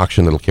silent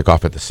auction that'll kick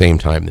off at the same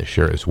time this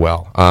year as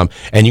well.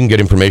 And you can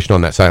get information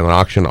on that silent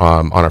auction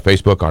on our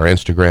Facebook, our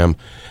Instagram,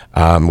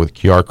 with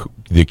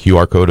the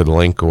QR code of the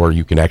link, or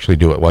you can actually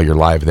do it while you're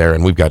live there.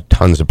 And we've got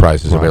tons of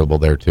prizes available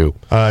there too.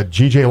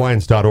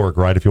 GJLions.org,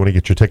 right? If you want to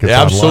get your tickets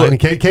online. In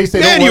case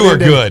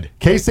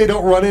they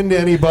don't run into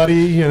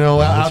anybody,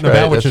 out and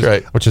about,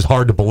 which is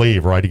hard to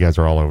believe, right? You guys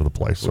are all over the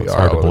place, so it's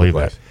hard to believe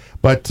that.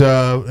 But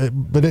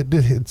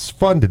it's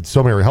funded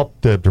so many,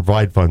 helped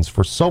provide funds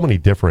for so many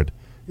different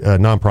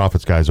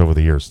nonprofits, guys, over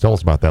the years. Tell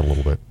us about that a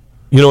little bit.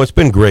 It's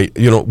been great.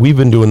 We've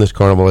been doing this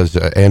carnival, as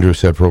Andrew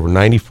said, for over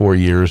 94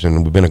 years,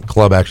 and we've been a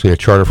club, actually a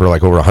charter, for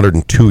like over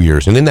 102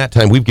 years. And in that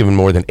time, we've given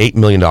more than $8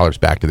 million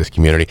back to this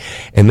community.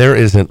 And there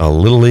isn't a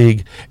Little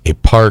League, a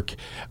park.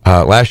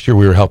 Last year,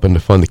 we were helping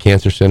to fund the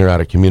Cancer Center out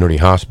of Community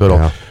Hospital.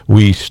 Yeah.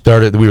 We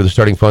were the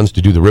starting funds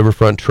to do the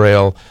Riverfront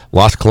Trail,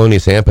 Las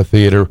Colonias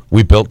Amphitheater.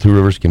 We built Two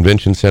Rivers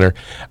Convention Center.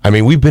 I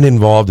mean, we've been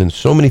involved in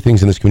so many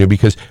things in this community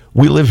because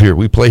we live here,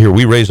 we play here,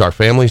 we raise our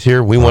families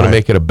here. We want to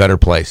make it a better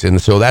place.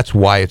 And so that's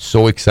why it's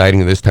so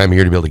exciting this time of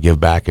year to be able to give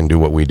back and do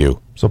what we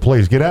do. So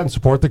please get out and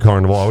support the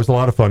carnival. Always a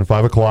lot of fun.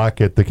 5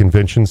 o'clock at the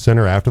convention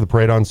center after the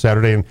parade on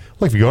Saturday. And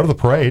look, if you go to the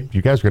parade,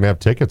 you guys are going to have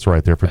tickets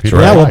right there for people.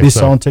 Yeah, we'll be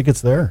selling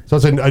tickets there. So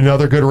it's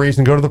another good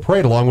reason to go to the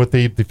parade, along with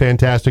the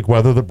fantastic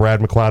weather that Brad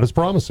McLeod is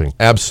promising.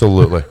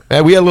 Absolutely.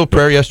 We had a little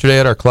prayer yesterday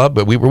at our club,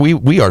 but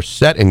we are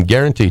set and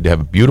guaranteed to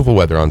have beautiful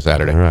weather on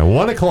Saturday. All right,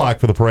 1 o'clock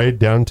for the parade,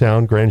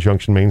 downtown Grand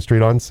Junction, Main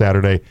Street on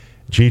Saturday.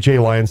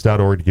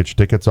 GJLions.org to get your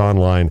tickets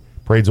online.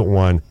 Parade's at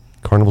 1,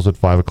 carnival's at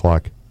 5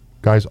 o'clock.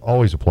 Guys,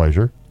 always a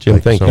pleasure.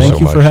 Jim, thank you so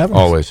much. For having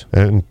us. Always.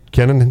 And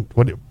Kenan,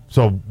 you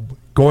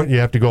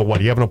have to go, what,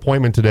 do you have an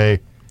appointment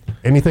today?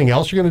 Anything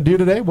else you're going to do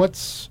today?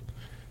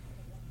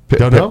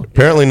 Don't know?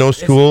 Apparently no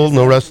school,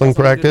 no wrestling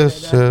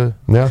practice.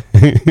 Yeah.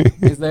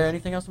 Is there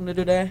anything else I'm going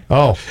to do today?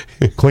 Oh,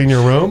 clean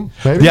your room,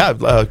 maybe?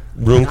 Yeah,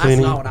 room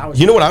cleaning. What I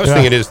was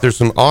thinking is there's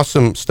some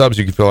awesome stubs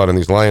you can fill out on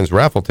these Lions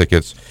raffle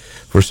tickets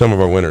for some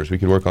of our winners. We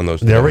could work on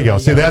those today. There we go.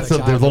 See, that's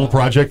their little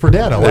project for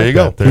Dad. There you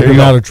go. Keep him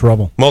out of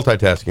trouble.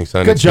 Multitasking,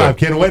 son. Good job,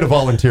 Ken. Way to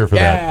volunteer for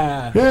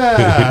that.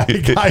 Yeah.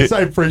 Guys,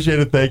 I appreciate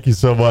it. Thank you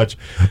so much.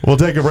 We'll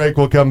take a break.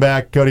 We'll come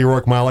back. Cody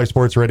Rourke, Mile High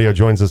Sports Radio,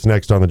 joins us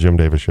next on The Jim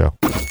Davis Show.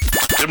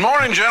 Good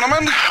morning,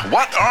 gentlemen.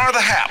 What are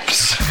the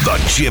haps?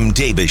 The Jim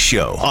Davis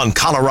Show on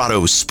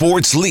Colorado's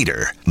sports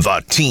leader,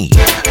 The Team.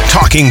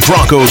 Talking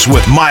Broncos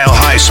with Mile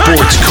High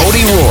Sports'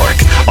 Cody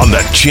Rourke on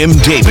The Jim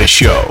Davis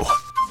Show.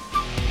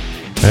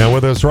 And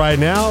with us right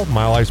now,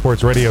 Mile High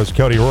Sports Radio's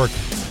Cody Rourke.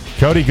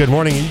 Cody, good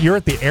morning. You're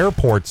at the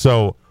airport,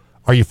 so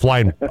are you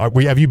flying?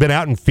 Have you been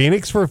out in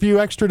Phoenix for a few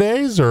extra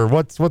days, or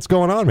what's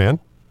going on, man?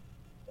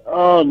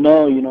 Oh,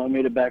 no, I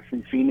made it back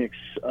from Phoenix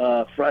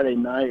Friday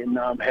night, and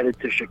now I'm headed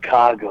to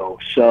Chicago.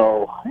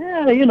 So,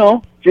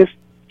 just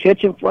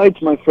catching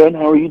flights, my friend.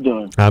 How are you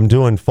doing? I'm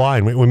doing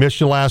fine. We missed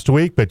you last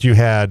week, but you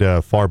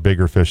had far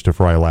bigger fish to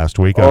fry last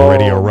week on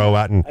Radio Row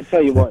out in... I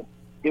tell you what,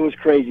 it was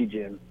crazy,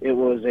 Jim. It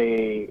was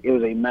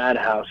a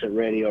madhouse at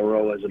Radio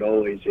Row, as it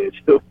always is.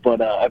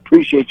 But I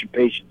appreciate your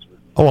patience.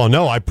 Oh, well,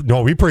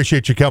 no, we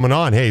appreciate you coming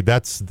on. Hey,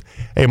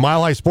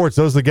 Mile High Sports.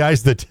 Those are the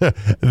guys that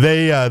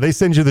they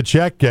send you the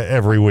check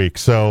every week.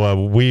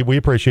 So we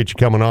appreciate you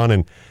coming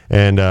on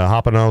and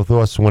hopping on with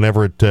us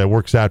whenever it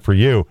works out for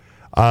you.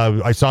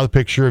 I saw the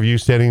picture of you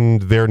standing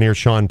there near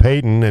Sean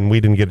Payton, and we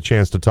didn't get a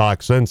chance to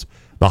talk since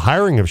the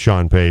hiring of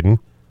Sean Payton.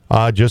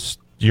 Just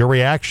your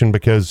reaction,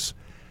 because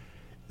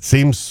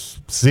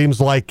seems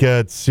like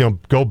it's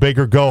go big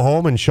or go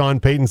home, and Sean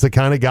Payton's the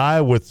kind of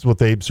guy with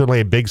certainly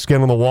a big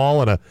skin on the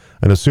wall and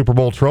a Super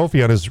Bowl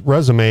trophy on his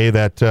resume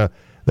that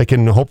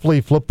can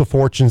hopefully flip the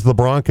fortunes of the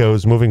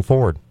Broncos moving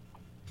forward.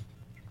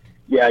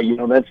 Yeah,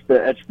 that's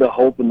the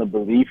hope and the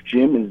belief,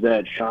 Jim, is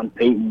that Sean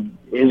Payton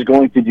is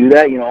going to do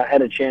that. I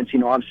had a chance,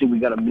 obviously we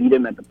got to meet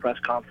him at the press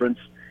conference,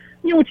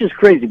 which is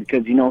crazy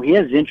because, he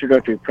has the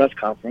introductory press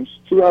conference.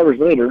 2 hours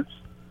later,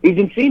 he's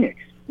in Phoenix.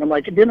 And I'm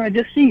like, didn't I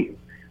just see you?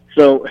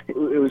 So it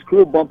was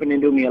cool bumping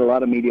into him. He had a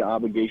lot of media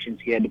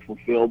obligations he had to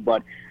fulfill.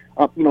 But,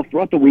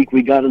 throughout the week,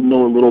 we got to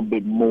know a little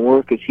bit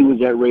more because he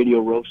was at Radio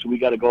Row, so we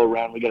got to go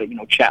around. We got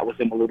to, chat with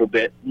him a little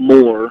bit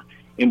more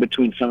in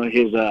between some of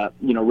his,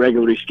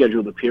 regularly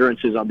scheduled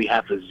appearances on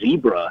behalf of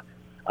Zebra,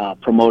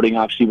 promoting,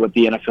 obviously, what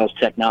the NFL's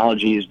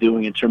technology is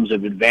doing in terms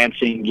of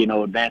advancing,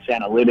 advanced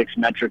analytics,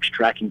 metrics,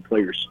 tracking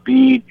player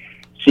speed,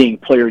 seeing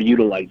player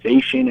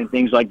utilization and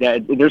things like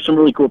that. There's some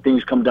really cool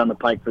things coming down the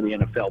pike for the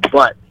NFL.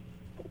 But,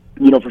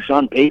 for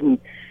Sean Payton,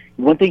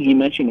 one thing he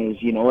mentioned is,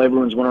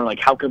 everyone's wondering, like,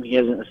 how come he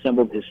hasn't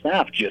assembled his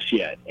staff just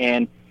yet?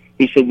 And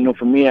he said,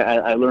 for me,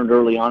 I learned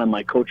early on in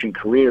my coaching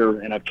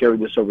career, and I've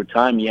carried this over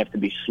time, you have to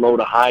be slow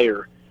to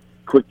hire,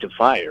 quick to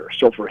fire.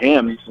 So for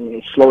him,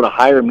 it's slow to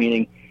hire,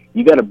 meaning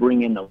you got to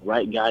bring in the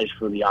right guys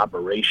for the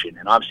operation.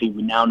 And obviously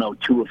we now know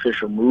 2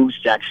 official moves.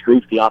 Zach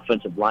Strief, the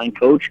offensive line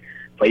coach,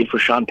 played for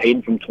Sean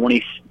Payton from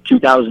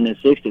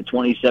 2006 to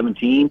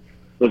 2017,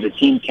 was a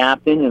team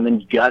captain, and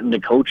then got into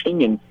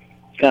coaching and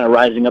kind of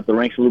rising up the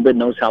ranks a little bit,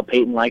 knows how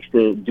Payton likes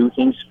to do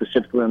things,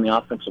 specifically on the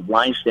offensive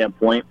line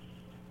standpoint.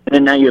 And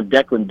then now you have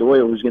Declan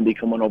Doyle, who's going to be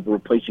coming over,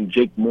 replacing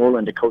Jake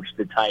Moreland to coach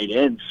the tight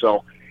end.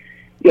 So,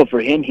 for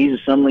him, he's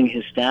assembling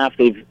his staff.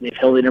 They've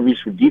held interviews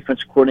for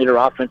defensive coordinator,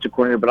 offensive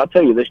coordinator. But I'll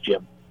tell you this,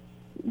 Jim,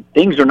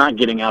 things are not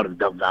getting out of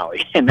Dove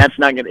Valley, and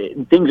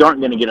things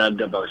aren't going to get out of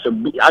Dove Valley.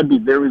 So I'd be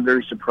very,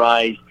 very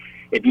surprised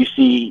if you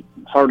see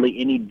hardly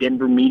any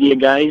Denver media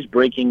guys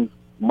breaking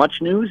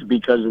much news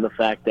because of the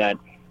fact that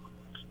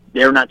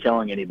they're not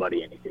telling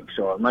anybody anything.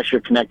 So unless you're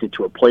connected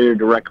to a player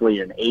directly,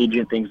 an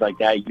agent, things like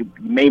that, you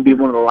may be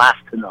one of the last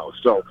to know.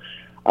 So,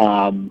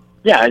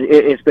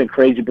 it's been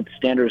crazy, but the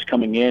standard is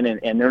coming in,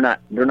 and they're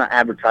not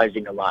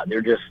advertising a lot.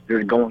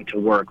 They're going to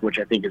work, which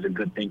I think is a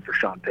good thing for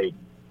Sean Payton.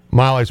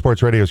 Mile High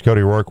Sports Radio's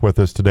Cody Rourke with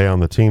us today on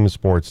the Team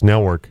Sports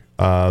Network.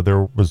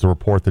 There was the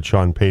report that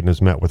Sean Payton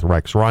has met with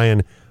Rex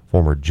Ryan,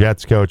 former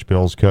Jets coach,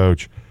 Bills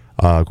coach,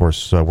 of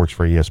course, works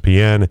for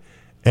ESPN.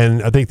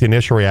 And I think the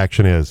initial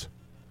reaction is,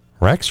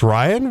 Rex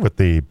Ryan with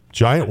the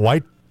giant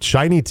white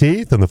shiny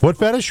teeth and the foot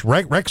fetish?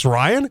 Rex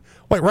Ryan?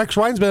 Wait, Rex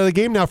Ryan's been in the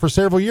game now for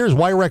several years.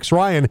 Why Rex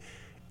Ryan?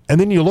 And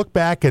then you look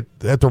back at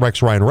the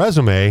Rex Ryan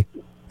resume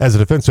as a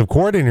defensive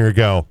coordinator and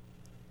go,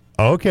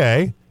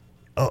 okay,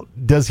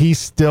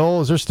 is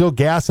there still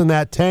gas in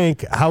that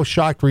tank? How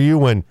shocked were you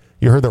when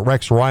you heard that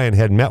Rex Ryan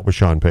had met with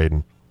Sean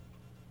Payton?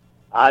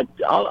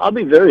 I'll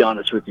be very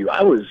honest with you.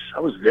 I was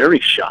very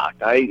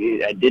shocked.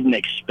 I didn't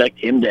expect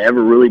him to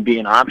ever really be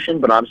an option,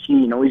 but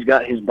obviously, he's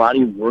got his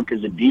body of work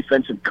as a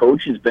defensive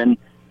coach. Has been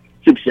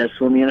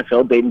successful in the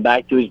NFL, dating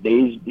back to his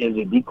days as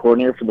a D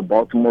coordinator for the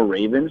Baltimore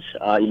Ravens.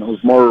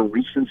 His more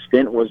recent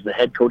stint was the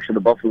head coach of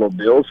the Buffalo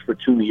Bills for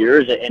 2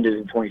 years. It ended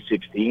in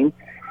 2016.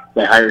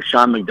 They hired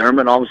Sean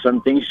McDermott. All of a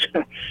sudden, things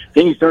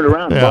turned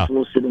around. Yeah.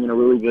 Buffalo's sitting in a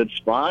really good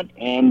spot.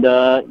 And,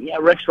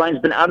 Rex Ryan's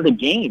been out of the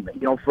game,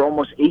 for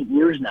almost 8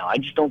 years now. I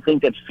just don't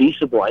think that's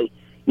feasible.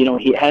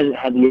 He hasn't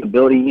had the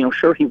ability.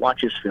 Sure, he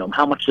watches film.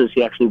 How much does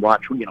he actually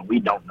watch? We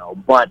don't know.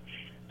 But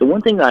the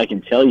one thing that I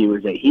can tell you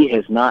is that he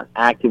has not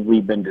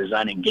actively been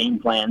designing game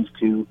plans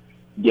to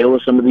deal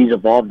with some of these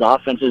evolved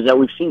offenses that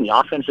we've seen. The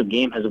offensive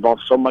game has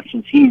evolved so much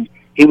since he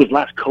was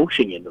last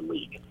coaching in the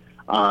league.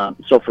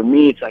 So for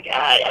me, it's like,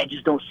 I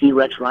just don't see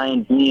Rex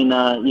Ryan being,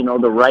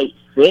 the right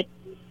fit.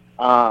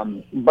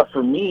 But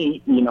for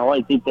me,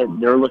 I think that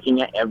they're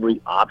looking at every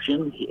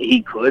option.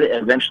 He could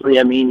eventually,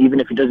 even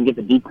if he doesn't get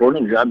the D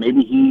coordinator job,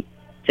 maybe he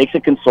takes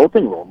a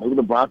consulting role. Maybe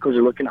the Broncos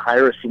are looking to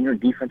hire a senior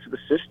defensive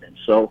assistant.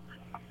 So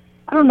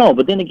I don't know.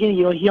 But then again,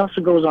 he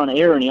also goes on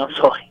air, and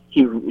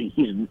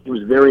he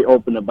was very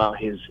open about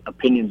his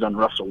opinions on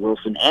Russell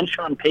Wilson and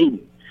Sean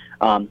Payton.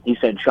 He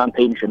said Sean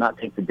Payton should not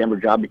take the Denver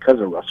job because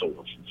of Russell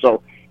Wilson.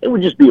 So it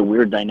would just be a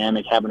weird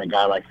dynamic having a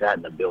guy like that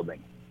in the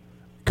building.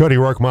 Cody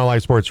Rourke, Mile High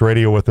Sports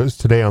Radio, with us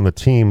today on the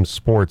Team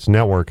Sports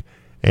Network.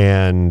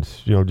 And,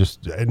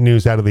 just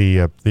news out of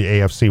the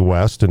AFC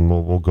West, and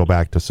we'll go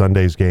back to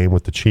Sunday's game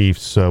with the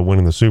Chiefs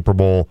winning the Super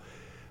Bowl.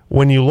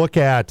 When you look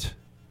at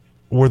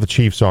where the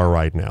Chiefs are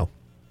right now,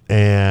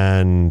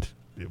 and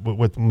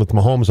with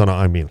Mahomes on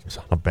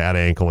a bad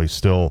ankle, he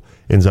still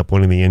ends up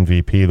winning the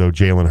MVP, though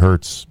Jalen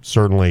Hurts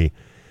certainly,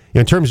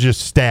 in terms of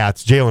just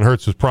stats, Jalen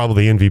Hurts was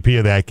probably the MVP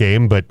of that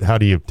game, but how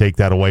do you take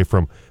that away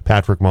from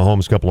Patrick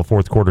Mahomes' couple of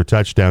fourth-quarter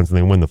touchdowns and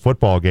they win the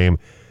football game?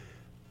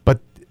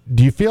 But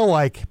do you feel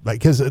like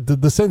because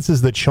the sense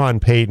is that Sean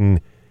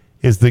Payton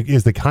is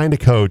the kind of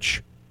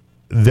coach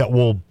that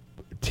will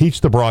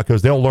teach the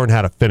Broncos. They'll learn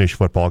how to finish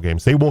football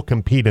games. They will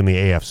compete in the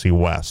AFC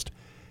West.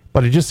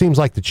 But it just seems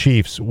like the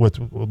Chiefs, as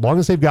long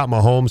as they've got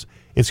Mahomes,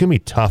 it's going to be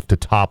tough to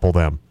topple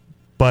them.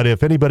 But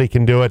if anybody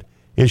can do it,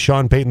 is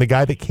Sean Payton the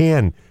guy that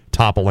can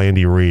topple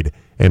Andy Reid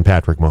and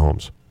Patrick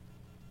Mahomes?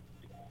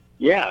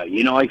 Yeah,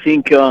 I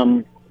think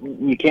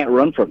you can't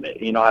run from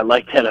it. I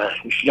like that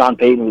Sean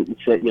Payton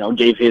said,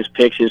 gave his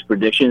picks, his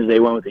predictions. They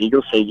went with the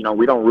Eagles, say,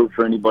 we don't root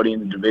for anybody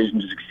in the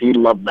division to succeed.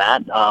 Love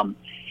that.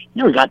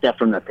 We got that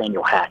from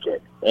Nathaniel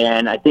Hackett.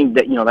 And I think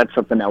that, that's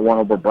something that won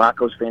over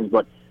Broncos fans.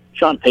 But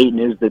Sean Payton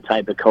is the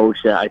type of coach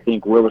that I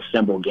think will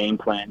assemble game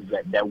plans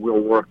that will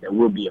work, that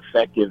will be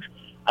effective.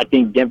 I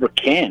think Denver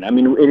can. I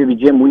mean,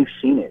 Jim, we've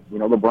seen it.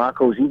 The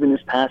Broncos, even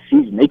this past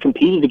season, they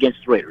competed against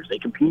the Raiders. They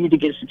competed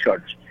against the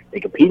Chargers. They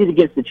competed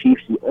against the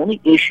Chiefs. The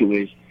only issue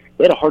is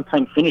they had a hard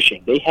time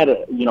finishing. They had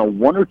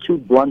one or two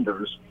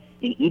blunders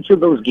in each of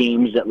those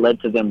games that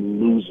led to them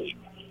losing.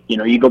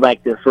 You go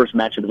back to their first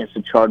matchup against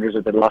the Chargers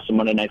that they lost on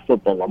Monday Night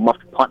Football. A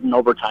muffed punt in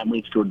overtime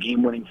leads to a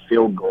game-winning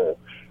field goal.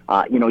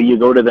 You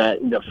go to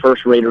the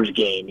first Raiders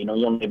game. You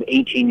only have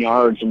 18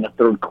 yards in the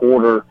third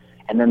quarter,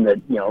 and then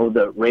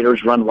the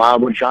Raiders run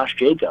wild with Josh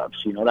Jacobs.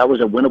 That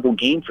was a winnable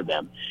game for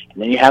them.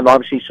 And then you have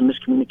obviously some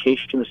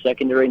miscommunication in the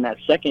secondary in that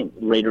second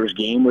Raiders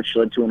game, which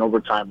led to an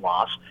overtime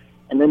loss.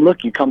 And then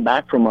look, you come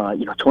back from a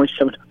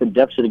 27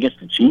 deficit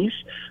against the Chiefs.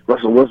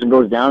 Russell Wilson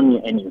goes down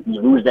and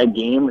you lose that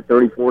game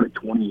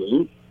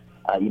 34-28.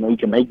 You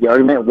can make the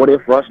argument, what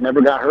if Russ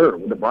never got hurt?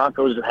 Would the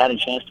Broncos have had a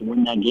chance to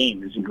win that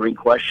game? It's a great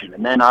question.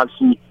 And then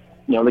obviously,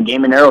 the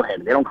game in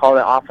Arrowhead. They don't call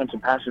that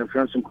offensive pass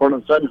interference in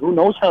Cortland Sutton. Who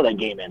knows how that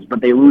game ends?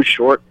 But they lose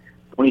short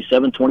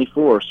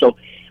 27-24. So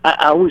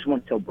I always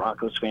want to tell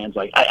Broncos fans,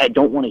 I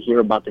don't want to hear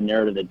about the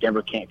narrative that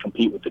Denver can't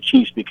compete with the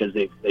Chiefs, because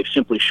they've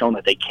simply shown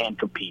that they can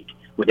compete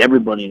with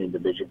everybody in the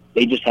division.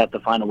 They just have to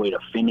find a way to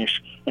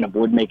finish and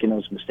avoid making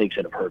those mistakes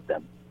that have hurt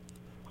them.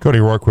 Cody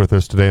Rourke with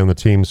us today on the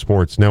Team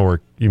Sports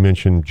Network. You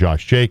mentioned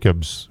Josh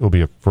Jacobs will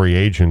be a free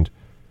agent.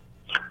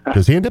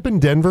 Does he end up in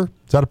Denver?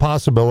 Is that a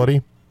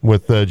possibility?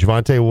 With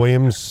Javonte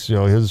Williams,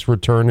 his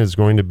return is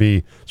going to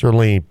be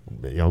certainly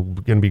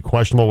going to be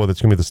questionable whether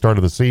it's going to be the start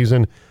of the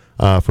season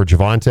for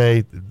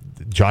Javonte.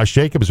 Josh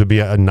Jacobs would be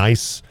a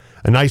nice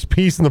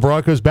piece in the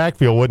Broncos'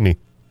 backfield, wouldn't he?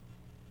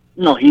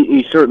 No,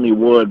 he certainly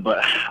would,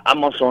 but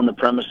I'm also on the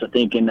premise of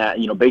thinking that,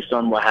 based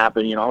on what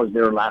happened, I was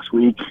there last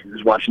week. I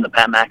was watching the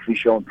Pat McAfee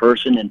show in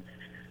person, and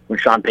when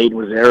Sean Payton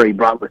was there, he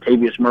brought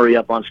Latavius Murray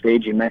up on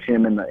stage. He mentioned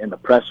him in the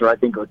presser. I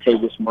think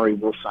Latavius Murray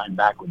will sign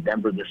back with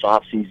Denver this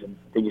offseason.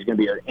 I think he's going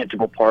to be an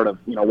integral part of,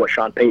 what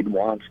Sean Payton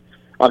wants.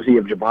 Obviously,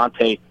 of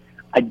Javonte,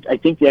 I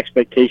think the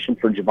expectation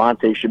for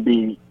Javonte should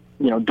be,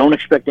 don't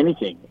expect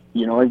anything.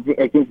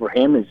 I think for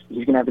him is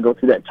he's going to have to go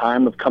through that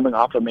time of coming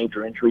off a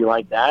major injury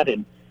like that,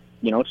 and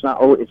it's not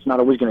always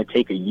going to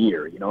take a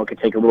year. It could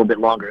take a little bit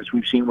longer. As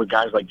we've seen with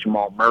guys like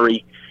Jamal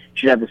Murray,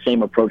 should have the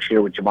same approach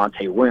here with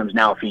Javonte Williams.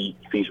 Now, if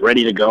he's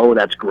ready to go,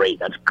 that's great.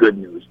 That's good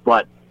news.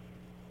 But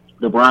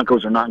the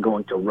Broncos are not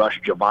going to rush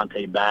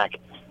Javonte back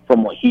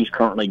from what he's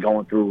currently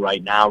going through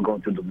right now,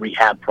 going through the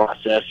rehab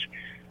process.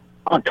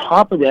 On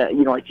top of that,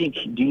 I think,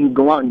 do you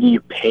go out and do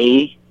you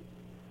pay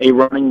a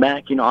running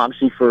back?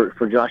 Obviously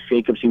for Josh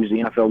Jacobs, he was the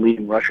NFL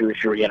leading rusher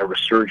this year. He had a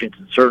resurgence,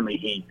 and certainly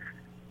he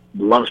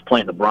loves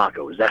playing the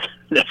Broncos.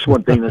 That's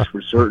one thing that's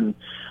for certain.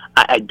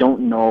 I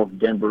don't know if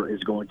Denver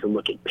is going to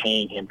look at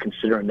paying him,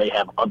 considering they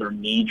have other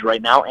needs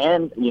right now.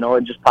 And,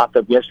 it just popped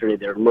up yesterday.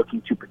 They're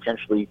looking to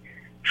potentially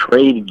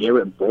trade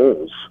Garrett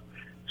Bowles.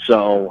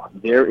 So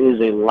there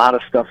is a lot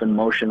of stuff in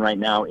motion right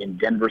now in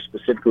Denver,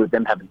 specifically with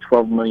them having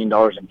 $12 million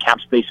in cap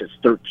space. It's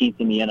 13th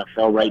in the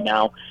NFL right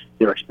now.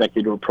 They're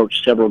expected to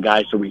approach several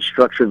guys to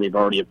restructure. They've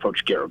already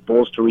approached Garrett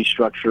Bowles to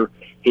restructure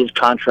his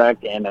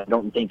contract, and I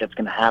don't think that's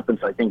going to happen.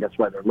 So I think that's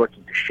why they're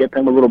looking to ship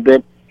him a little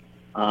bit.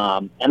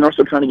 And they're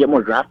also trying to get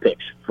more draft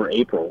picks for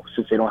April,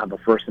 since they don't have a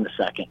first and a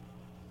second.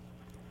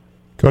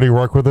 Cody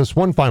Rourke with us.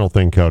 One final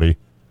thing, Cody.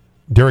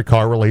 Derek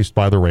Carr released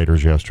by the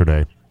Raiders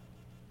yesterday.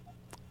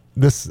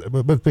 This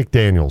with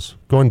McDaniels,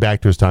 going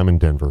back to his time in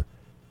Denver,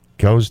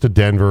 goes to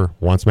Denver,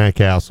 wants Matt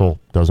Castle,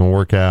 doesn't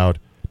work out,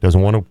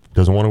 doesn't want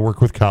to work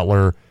with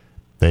Cutler.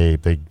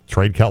 They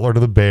trade Cutler to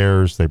the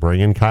Bears. They bring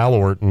in Kyle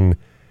Orton,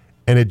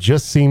 and it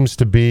just seems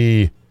to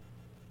be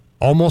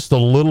almost a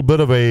little bit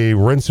of a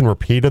rinse and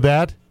repeat of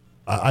that.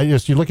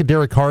 You look at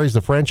Derek Carr, he's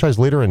the franchise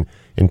leader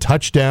in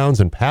touchdowns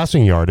and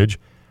passing yardage.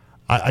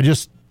 I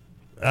guess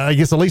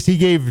at least he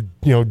gave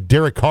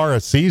Derek Carr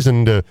a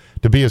season to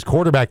be his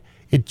quarterback.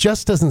 It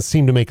just doesn't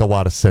seem to make a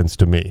lot of sense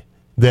to me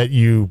that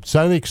you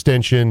sign the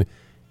extension.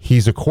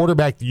 He's a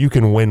quarterback that you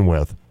can win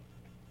with,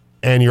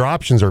 and your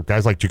options are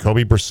guys like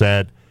Jacoby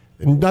Brissett.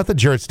 Not that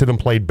Jarrett Stidham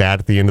played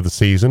bad at the end of the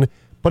season,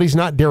 but he's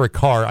not Derek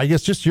Carr. I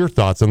guess just your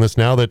thoughts on this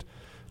now that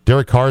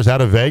Derek Carr is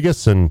out of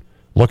Vegas and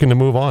looking to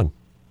move on.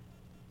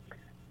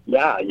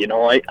 Yeah,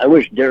 I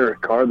wish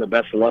Derek Carr the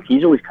best of luck.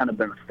 He's always kind of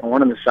been a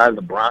thorn on the side of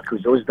the Broncos.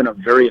 He's always been a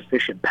very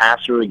efficient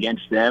passer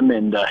against them,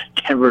 and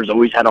Denver's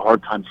always had a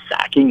hard time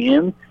sacking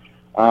him.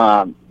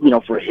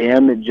 For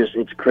him,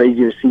 it's crazy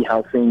to see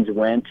how things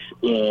went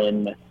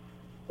in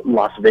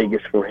Las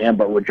Vegas for him.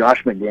 But with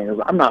Josh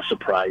McDaniels, I'm not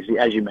surprised.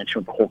 As you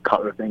mentioned, with the whole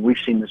Cutler thing, we've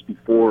seen this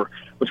before.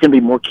 What's going to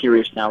be more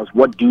curious now is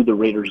what do the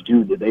Raiders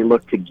do? Do they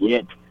look to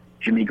get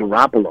Jimmy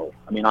Garoppolo?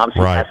 I mean,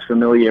 obviously, that's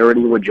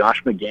familiarity with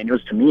Josh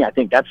McDaniels. To me, I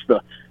think that's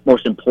the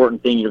most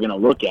important thing you're going to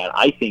look at.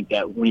 I think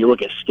that when you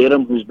look at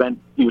Stidham,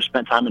 who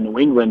spent time in New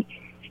England,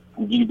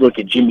 you look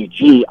at Jimmy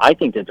G, I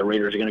think that the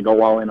Raiders are going to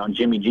go all in on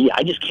Jimmy G.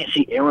 I just can't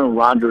see Aaron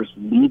Rodgers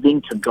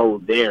leaving to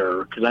go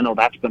there, because I know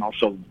that's been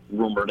also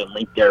rumored and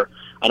linked there.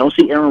 I don't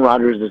see Aaron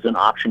Rodgers as an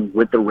option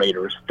with the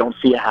Raiders. Don't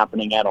see it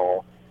happening at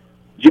all.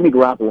 Jimmy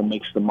Garoppolo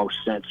makes the most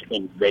sense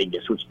in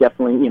Vegas, which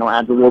definitely,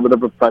 adds a little bit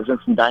of a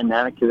presence and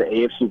dynamic to the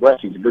AFC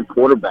West. He's a good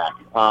quarterback.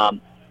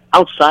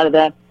 Outside of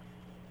that,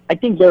 I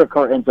think Derek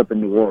Carr ends up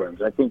in New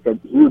Orleans. I think that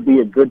he would be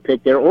a good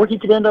pick there, or he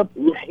could end up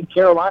in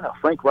Carolina.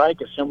 Frank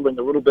Reich assembling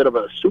a little bit of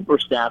a super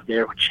staff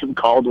there with Jim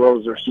Caldwell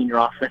as their senior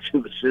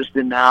offensive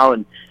assistant now,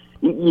 and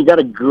you got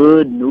a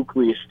good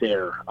nucleus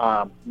there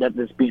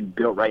that's being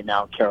built right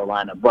now in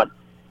Carolina. But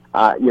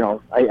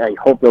I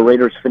hope the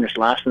Raiders finish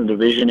last in the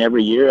division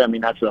every year. I mean,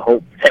 that's the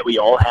hope that we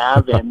all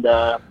have. And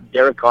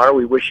Derek Carr,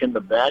 we wish him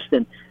the best.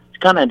 And it's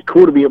kind of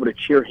cool to be able to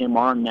cheer him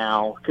on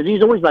now, because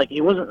he's always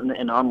he wasn't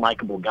an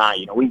unlikable guy.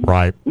 We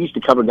used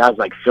to cover guys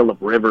like Phillip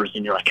Rivers,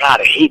 and you're like,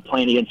 God, I hate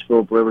playing against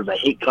Phillip Rivers. I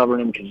hate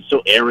covering him because he's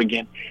so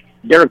arrogant.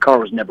 Derek Carr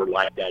was never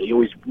like that. He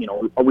always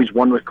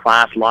won with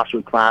class, lost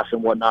with class,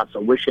 and whatnot. So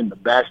wish him the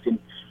best, and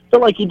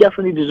feel like he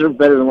definitely deserved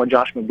better than what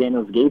Josh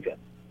McDaniels gave him.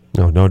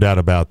 No doubt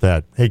about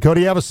that. Hey,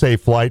 Cody, have a safe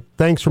flight.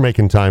 Thanks for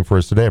making time for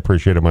us today. I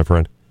appreciate it, my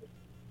friend.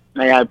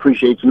 Hey, I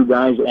appreciate you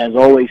guys. As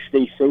always,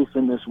 stay safe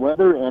in this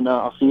weather, and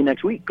I'll see you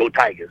next week. Go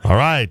Tigers. All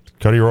right.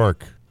 Cody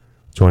Rourke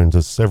joins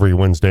us every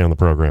Wednesday on the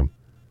program.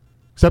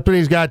 Except when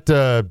he's got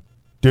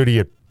duty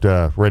at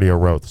Radio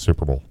Row at the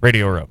Super Bowl.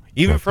 Radio Row.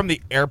 Even from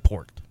the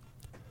airport.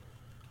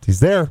 He's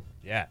there.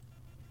 Yeah.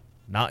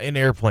 Not in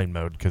airplane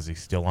mode because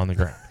he's still on the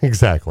ground.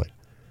 Exactly.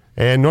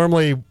 And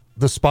normally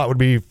the spot would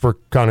be for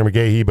Connor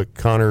McGahee, but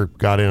Connor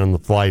got in on the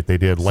flight they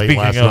did late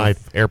last night.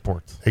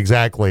 Airports.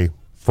 Exactly.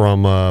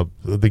 From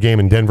the game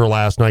in Denver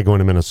last night going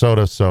to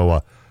Minnesota.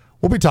 So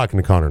we'll be talking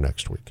to Connor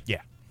next week.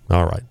 Yeah.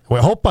 All right.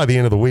 Well, I hope by the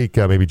end of the week,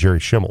 maybe Jerry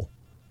Schimmel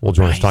will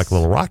join us to talk a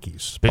little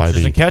Rockies.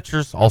 Pitchers and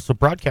catchers, also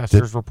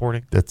broadcasters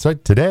reporting. That's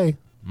right. Today.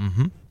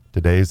 Mm-hmm.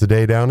 Today is the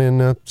day down in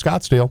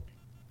Scottsdale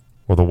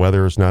where the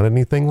weather is not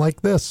anything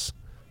like this.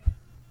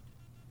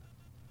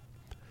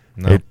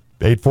 No.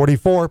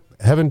 8:44.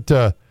 Haven't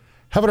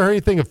heard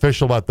anything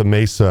official about the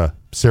Mesa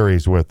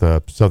series with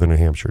Southern New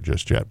Hampshire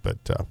just yet, but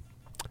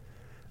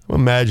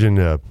imagine.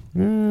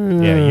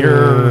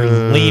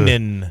 You're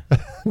leaning.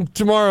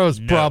 Tomorrow's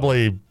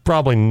probably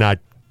not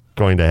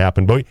going to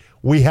happen, but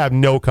we have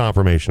no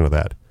confirmation of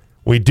that.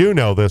 We do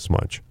know this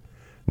much: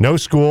 no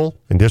school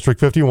in District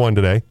 51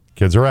 today.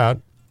 Kids are out.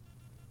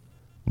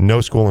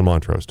 No school in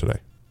Montrose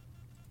today.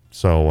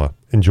 So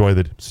enjoy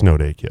the snow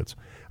day, kids.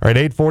 All right,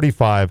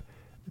 8:45.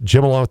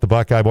 Jim along with the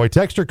Buckeye Boy.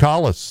 Text or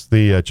call us,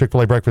 the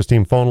Chick-fil-A Breakfast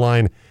Team phone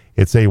line.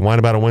 It's a Wine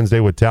About a Wednesday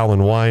with Tal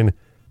and Wine,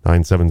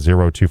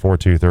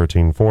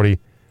 970-242-1340.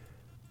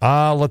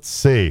 Let's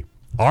see.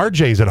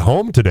 RJ's at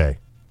home today,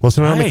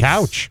 listening on the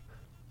couch.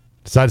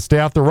 Decided to stay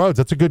off the roads.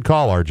 That's a good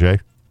call,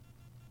 RJ.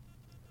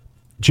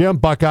 Jim,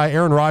 Buckeye,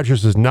 Aaron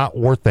Rodgers is not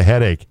worth the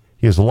headache.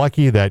 He is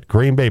lucky that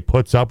Green Bay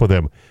puts up with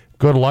him.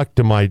 Good luck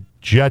to my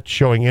Jets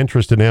showing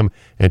interest in him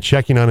and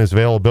checking on his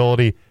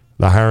availability.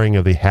 The hiring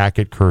of the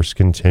Hackett curse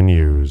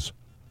continues.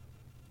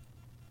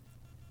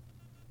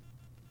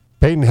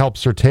 Peyton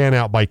helps Surtain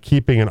out by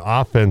keeping an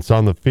offense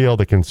on the field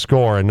that can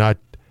score and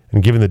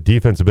giving the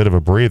defense a bit of a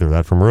breather.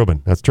 That from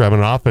Ruben. That's to have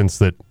an offense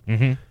that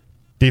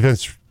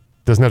defense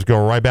doesn't have to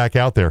go right back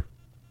out there.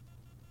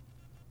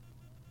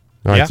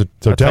 All right,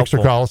 so text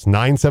or call us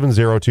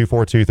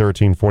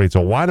 970-242-1340. It's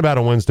a Wine About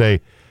a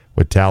Wednesday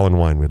with Tal and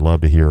Wine. We'd love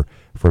to hear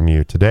from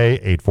you today.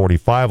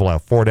 8:45. We'll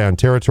have 4 Down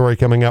Territory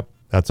coming up.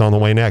 That's on the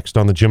way next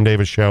on the Jim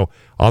Davis Show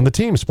on the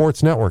Team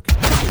Sports Network.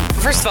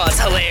 First of all, it's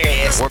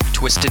hilarious. Or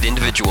twisted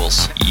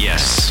individuals.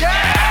 Yes.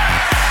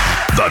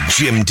 Yeah! The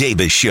Jim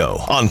Davis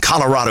Show on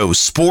Colorado's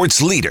sports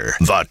leader,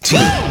 The Team.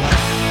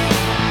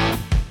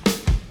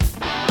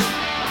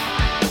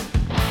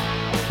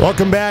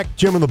 Welcome back,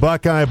 Jim and the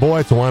Buckeye Boy.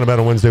 It's a Wine About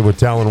a Wednesday with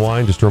Tal and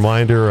Wine. Just a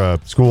reminder,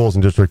 schools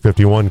in District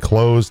 51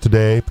 closed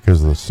today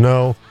because of the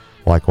snow.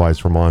 Likewise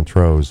for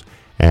Montrose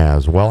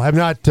as well. I've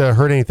not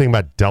heard anything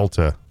about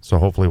Delta, so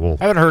hopefully we'll...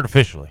 I haven't heard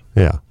officially.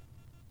 Yeah.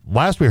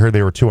 Last we heard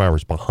they were 2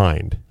 hours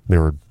behind. They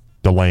were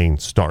delaying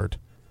start.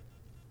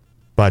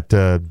 But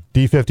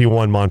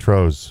D51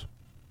 Montrose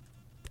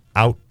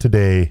out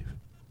today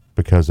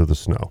because of the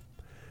snow.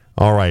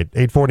 All right,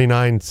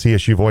 8:49,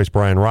 CSU voice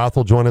Brian Roth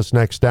will join us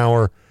next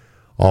hour.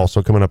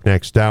 Also coming up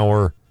next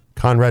hour,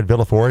 Conrad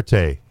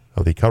Villaforte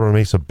of the Colorado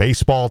Mesa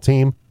baseball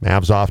team.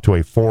 Mavs off to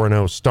a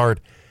 4-0 start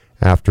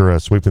after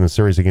sweeping the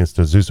series against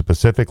Azusa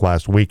Pacific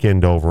last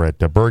weekend over at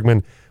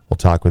Bergman. We'll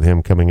talk with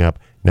him coming up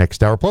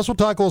next hour. Plus, we'll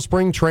talk a little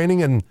spring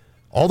training and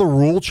all the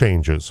rule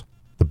changes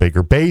the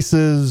bigger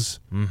bases,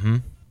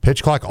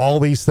 pitch clock, all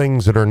these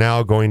things that are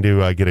now going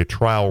to get a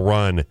trial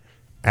run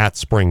at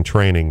spring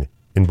training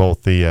in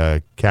both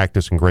the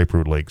Cactus and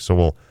Grapefruit Leagues.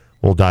 So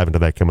we'll dive into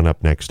that coming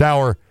up next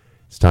hour.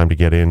 It's time to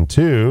get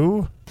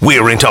into...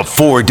 We're into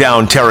 4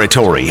 down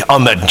territory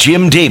on the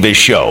Jim Davis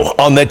Show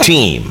on the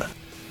team.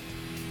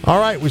 All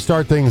right, we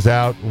start things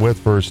out with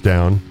first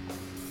down.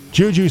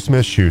 Juju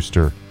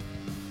Smith-Schuster.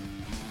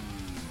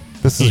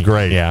 This is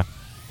great. Yeah.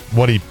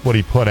 What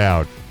he put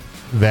out.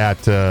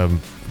 That,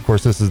 of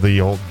course, this is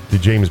the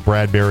James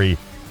Bradbury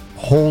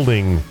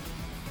holding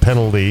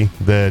penalty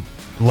that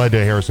led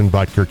to Harrison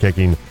Butker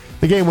kicking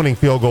the game-winning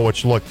field goal,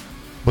 which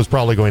was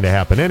probably going to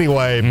happen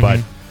anyway,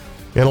 but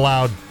it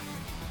allowed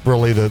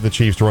really the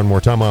Chiefs to run more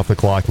time off the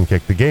clock and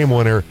kick the game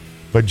winner.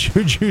 But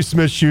Juju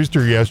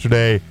Smith-Schuster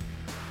yesterday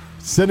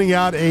sending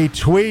out a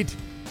tweet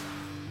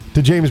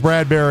to James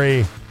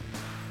Bradbury,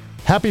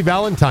 "Happy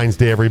Valentine's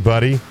Day,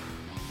 everybody,"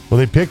 with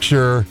a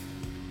picture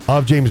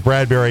of James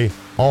Bradbury.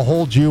 "I'll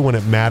hold you when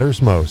it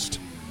matters most."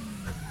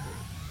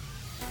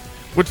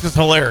 Which is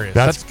hilarious.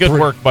 That's good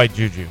work by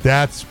Juju.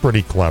 That's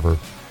pretty clever.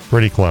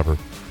 Pretty clever.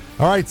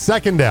 All right,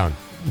 second down.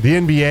 The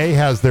NBA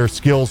has their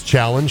skills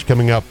challenge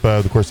coming up,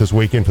 of course, this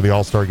weekend for the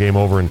All-Star game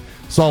over in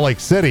Salt Lake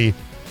City.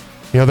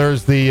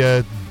 There's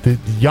the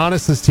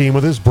Giannis's team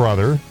with his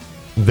brother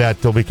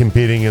that they'll be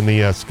competing in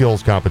the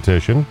skills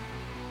competition.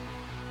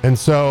 And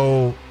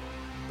so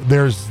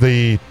there's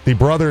the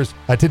brothers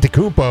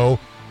Antetokounmpo,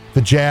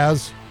 the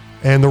Jazz,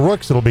 and the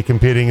Rooks that'll be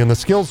competing in the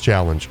skills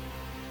challenge.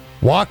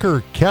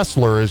 Walker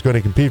Kessler is going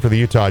to compete for the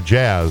Utah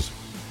Jazz,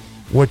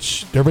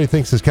 which everybody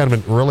thinks is kind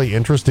of a really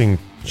interesting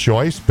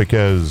choice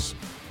because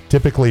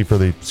typically for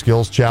the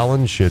skills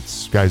challenge,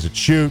 it's guys that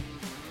shoot,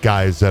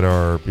 guys that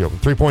are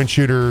three-point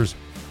shooters,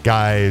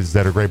 guys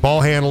that are great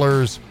ball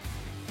handlers.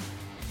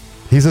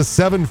 He's a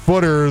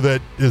 7-footer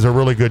that is a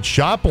really good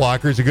shot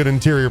blocker. He's a good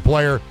interior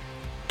player.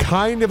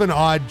 Kind of an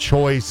odd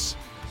choice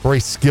for a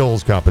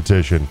skills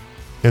competition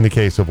in the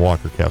case of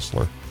Walker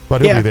Kessler.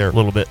 But he'll be there a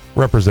little bit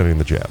representing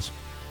the Jazz.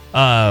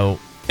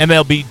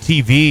 MLB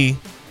TV,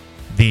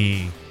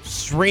 the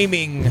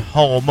streaming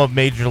home of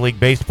Major League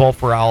Baseball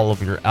for all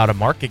of your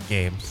out-of-market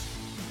games,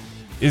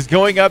 is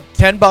going up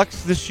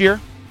 $10 this year,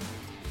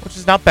 which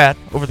is not bad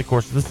over the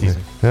course of the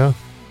season. Yeah.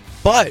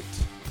 But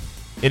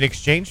in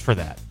exchange for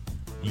that,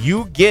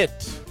 you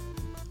get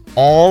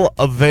all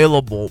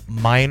available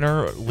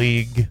minor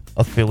league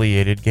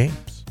affiliated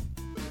games.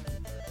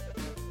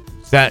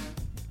 Is that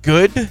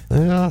good?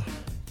 Yeah.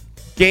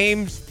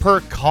 Games per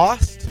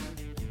cost?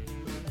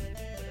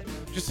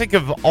 Just think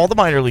of all the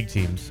minor league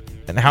teams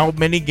and how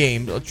many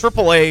games.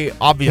 AAA,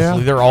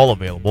 obviously, they're all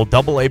available.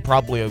 AA,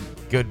 probably a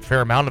good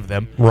fair amount of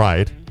them.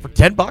 Right. For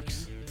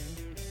 $10?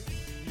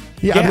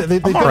 Yeah, I mean,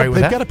 they've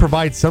got to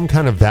provide some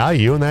kind of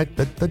value, and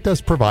that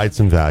does provide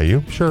some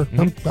value. Sure.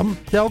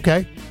 Yeah,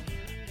 okay.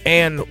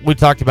 And we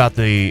talked about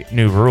the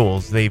new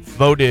rules. They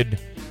voted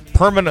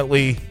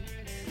permanently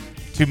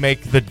to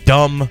make the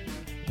dumb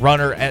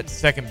runner at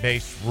second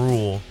base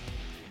rule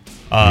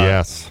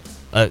to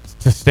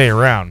stay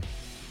around.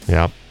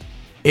 Yeah.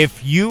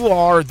 If you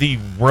are the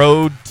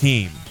road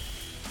team,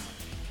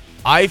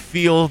 I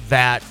feel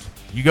that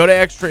you go to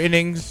extra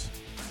innings.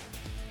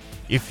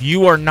 If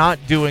you are not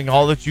doing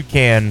all that you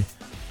can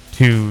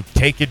to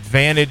take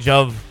advantage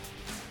of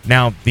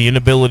now the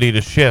inability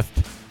to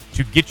shift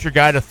to get your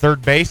guy to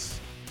third base,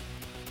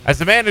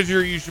 as a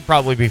manager, you should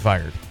probably be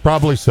fired.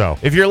 Probably so.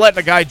 If you're letting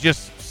a guy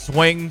just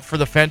swing for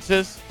the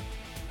fences,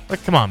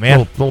 come on, man.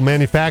 Little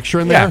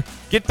manufacturing there.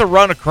 Get the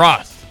run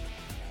across.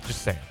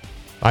 Just saying.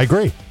 I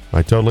agree.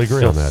 I totally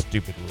agree on that.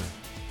 Stupid rule.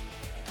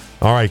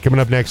 All right, coming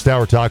up next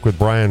hour, talk with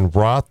Brian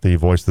Roth, the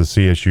voice of the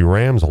CSU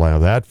Rams. I'll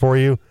have that for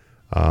you.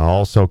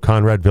 Also,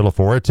 Conrad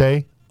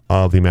Villaforte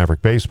of the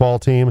Maverick baseball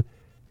team.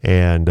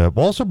 And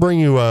we'll also bring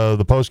you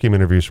the postgame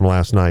interviews from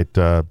last night.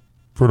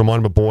 Fruita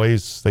Monument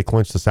boys, they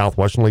clinched the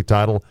Southwestern League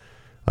title.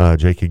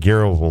 Jake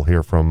Aguirre, we'll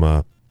hear from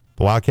the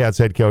Wildcats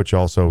head coach.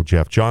 Also,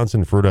 Jeff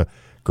Johnson, Fruita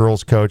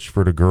girls coach.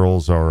 Fruita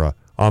girls are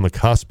on the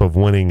cusp of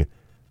winning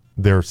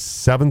their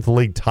 7th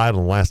league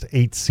title in the last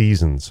 8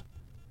 seasons.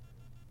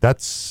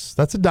 That's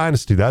a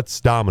dynasty. That's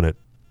dominant.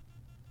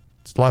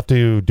 Still have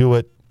to do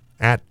it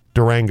at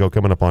Durango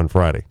coming up on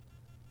Friday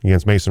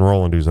against Mason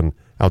Rowland, who's an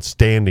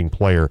outstanding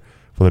player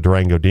for the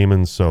Durango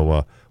Demons.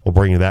 So we'll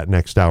bring you that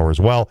next hour as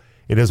well.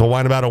 It is a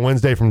Wine About It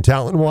Wednesday from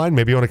Talent Wine.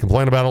 Maybe you want to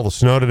complain about all the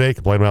snow today,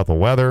 complain about the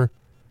weather.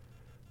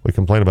 We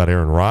complain about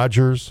Aaron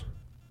Rodgers.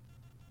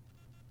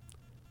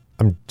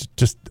 I'm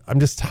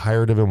just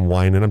tired of him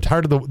whining. I'm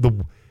tired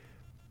of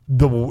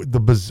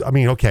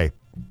okay.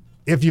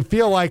 If you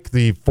feel like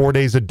the 4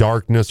 days of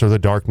darkness or the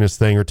darkness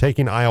thing or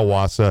taking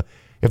ayahuasca,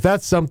 if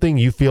that's something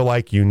you feel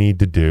like you need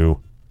to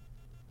do,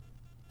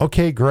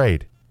 okay,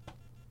 great.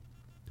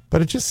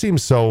 But it just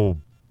seems so,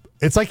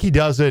 it's like he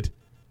does it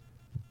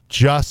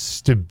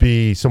just to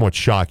be somewhat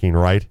shocking,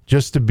 right?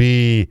 Just to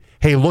be,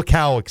 hey, look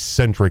how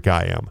eccentric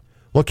I am.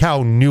 Look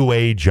how new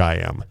age I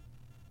am.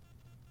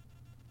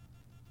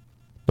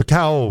 Look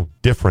how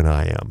different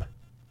I am.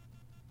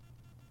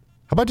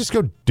 How about just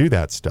go do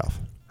that stuff?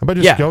 about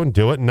just go and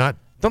do it and not...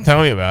 Don't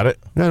tell me about it.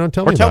 No, don't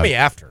tell or me tell about me it.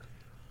 after.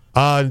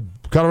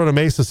 Colorado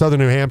Mesa, Southern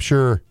New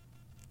Hampshire,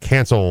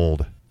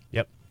 canceled.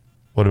 Yep.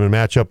 Would have been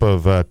a matchup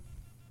of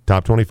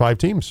top 25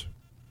 teams.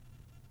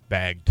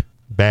 Bagged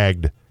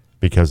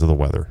because of the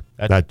weather.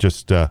 That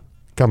just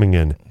coming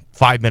in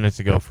 5 minutes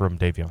ago from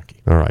Dave Yonke.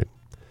 All right.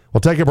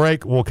 We'll take a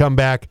break. We'll come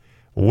back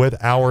with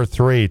Hour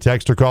 3.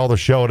 Text or call the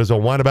show. It is a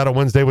Wine About It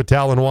Wednesday with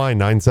Tal and Wine,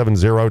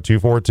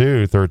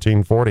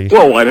 970-242-1340.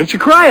 Well, why don't you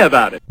cry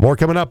about it? More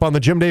coming up on the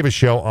Jim Davis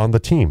Show on the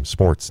Team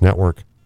Sports Network.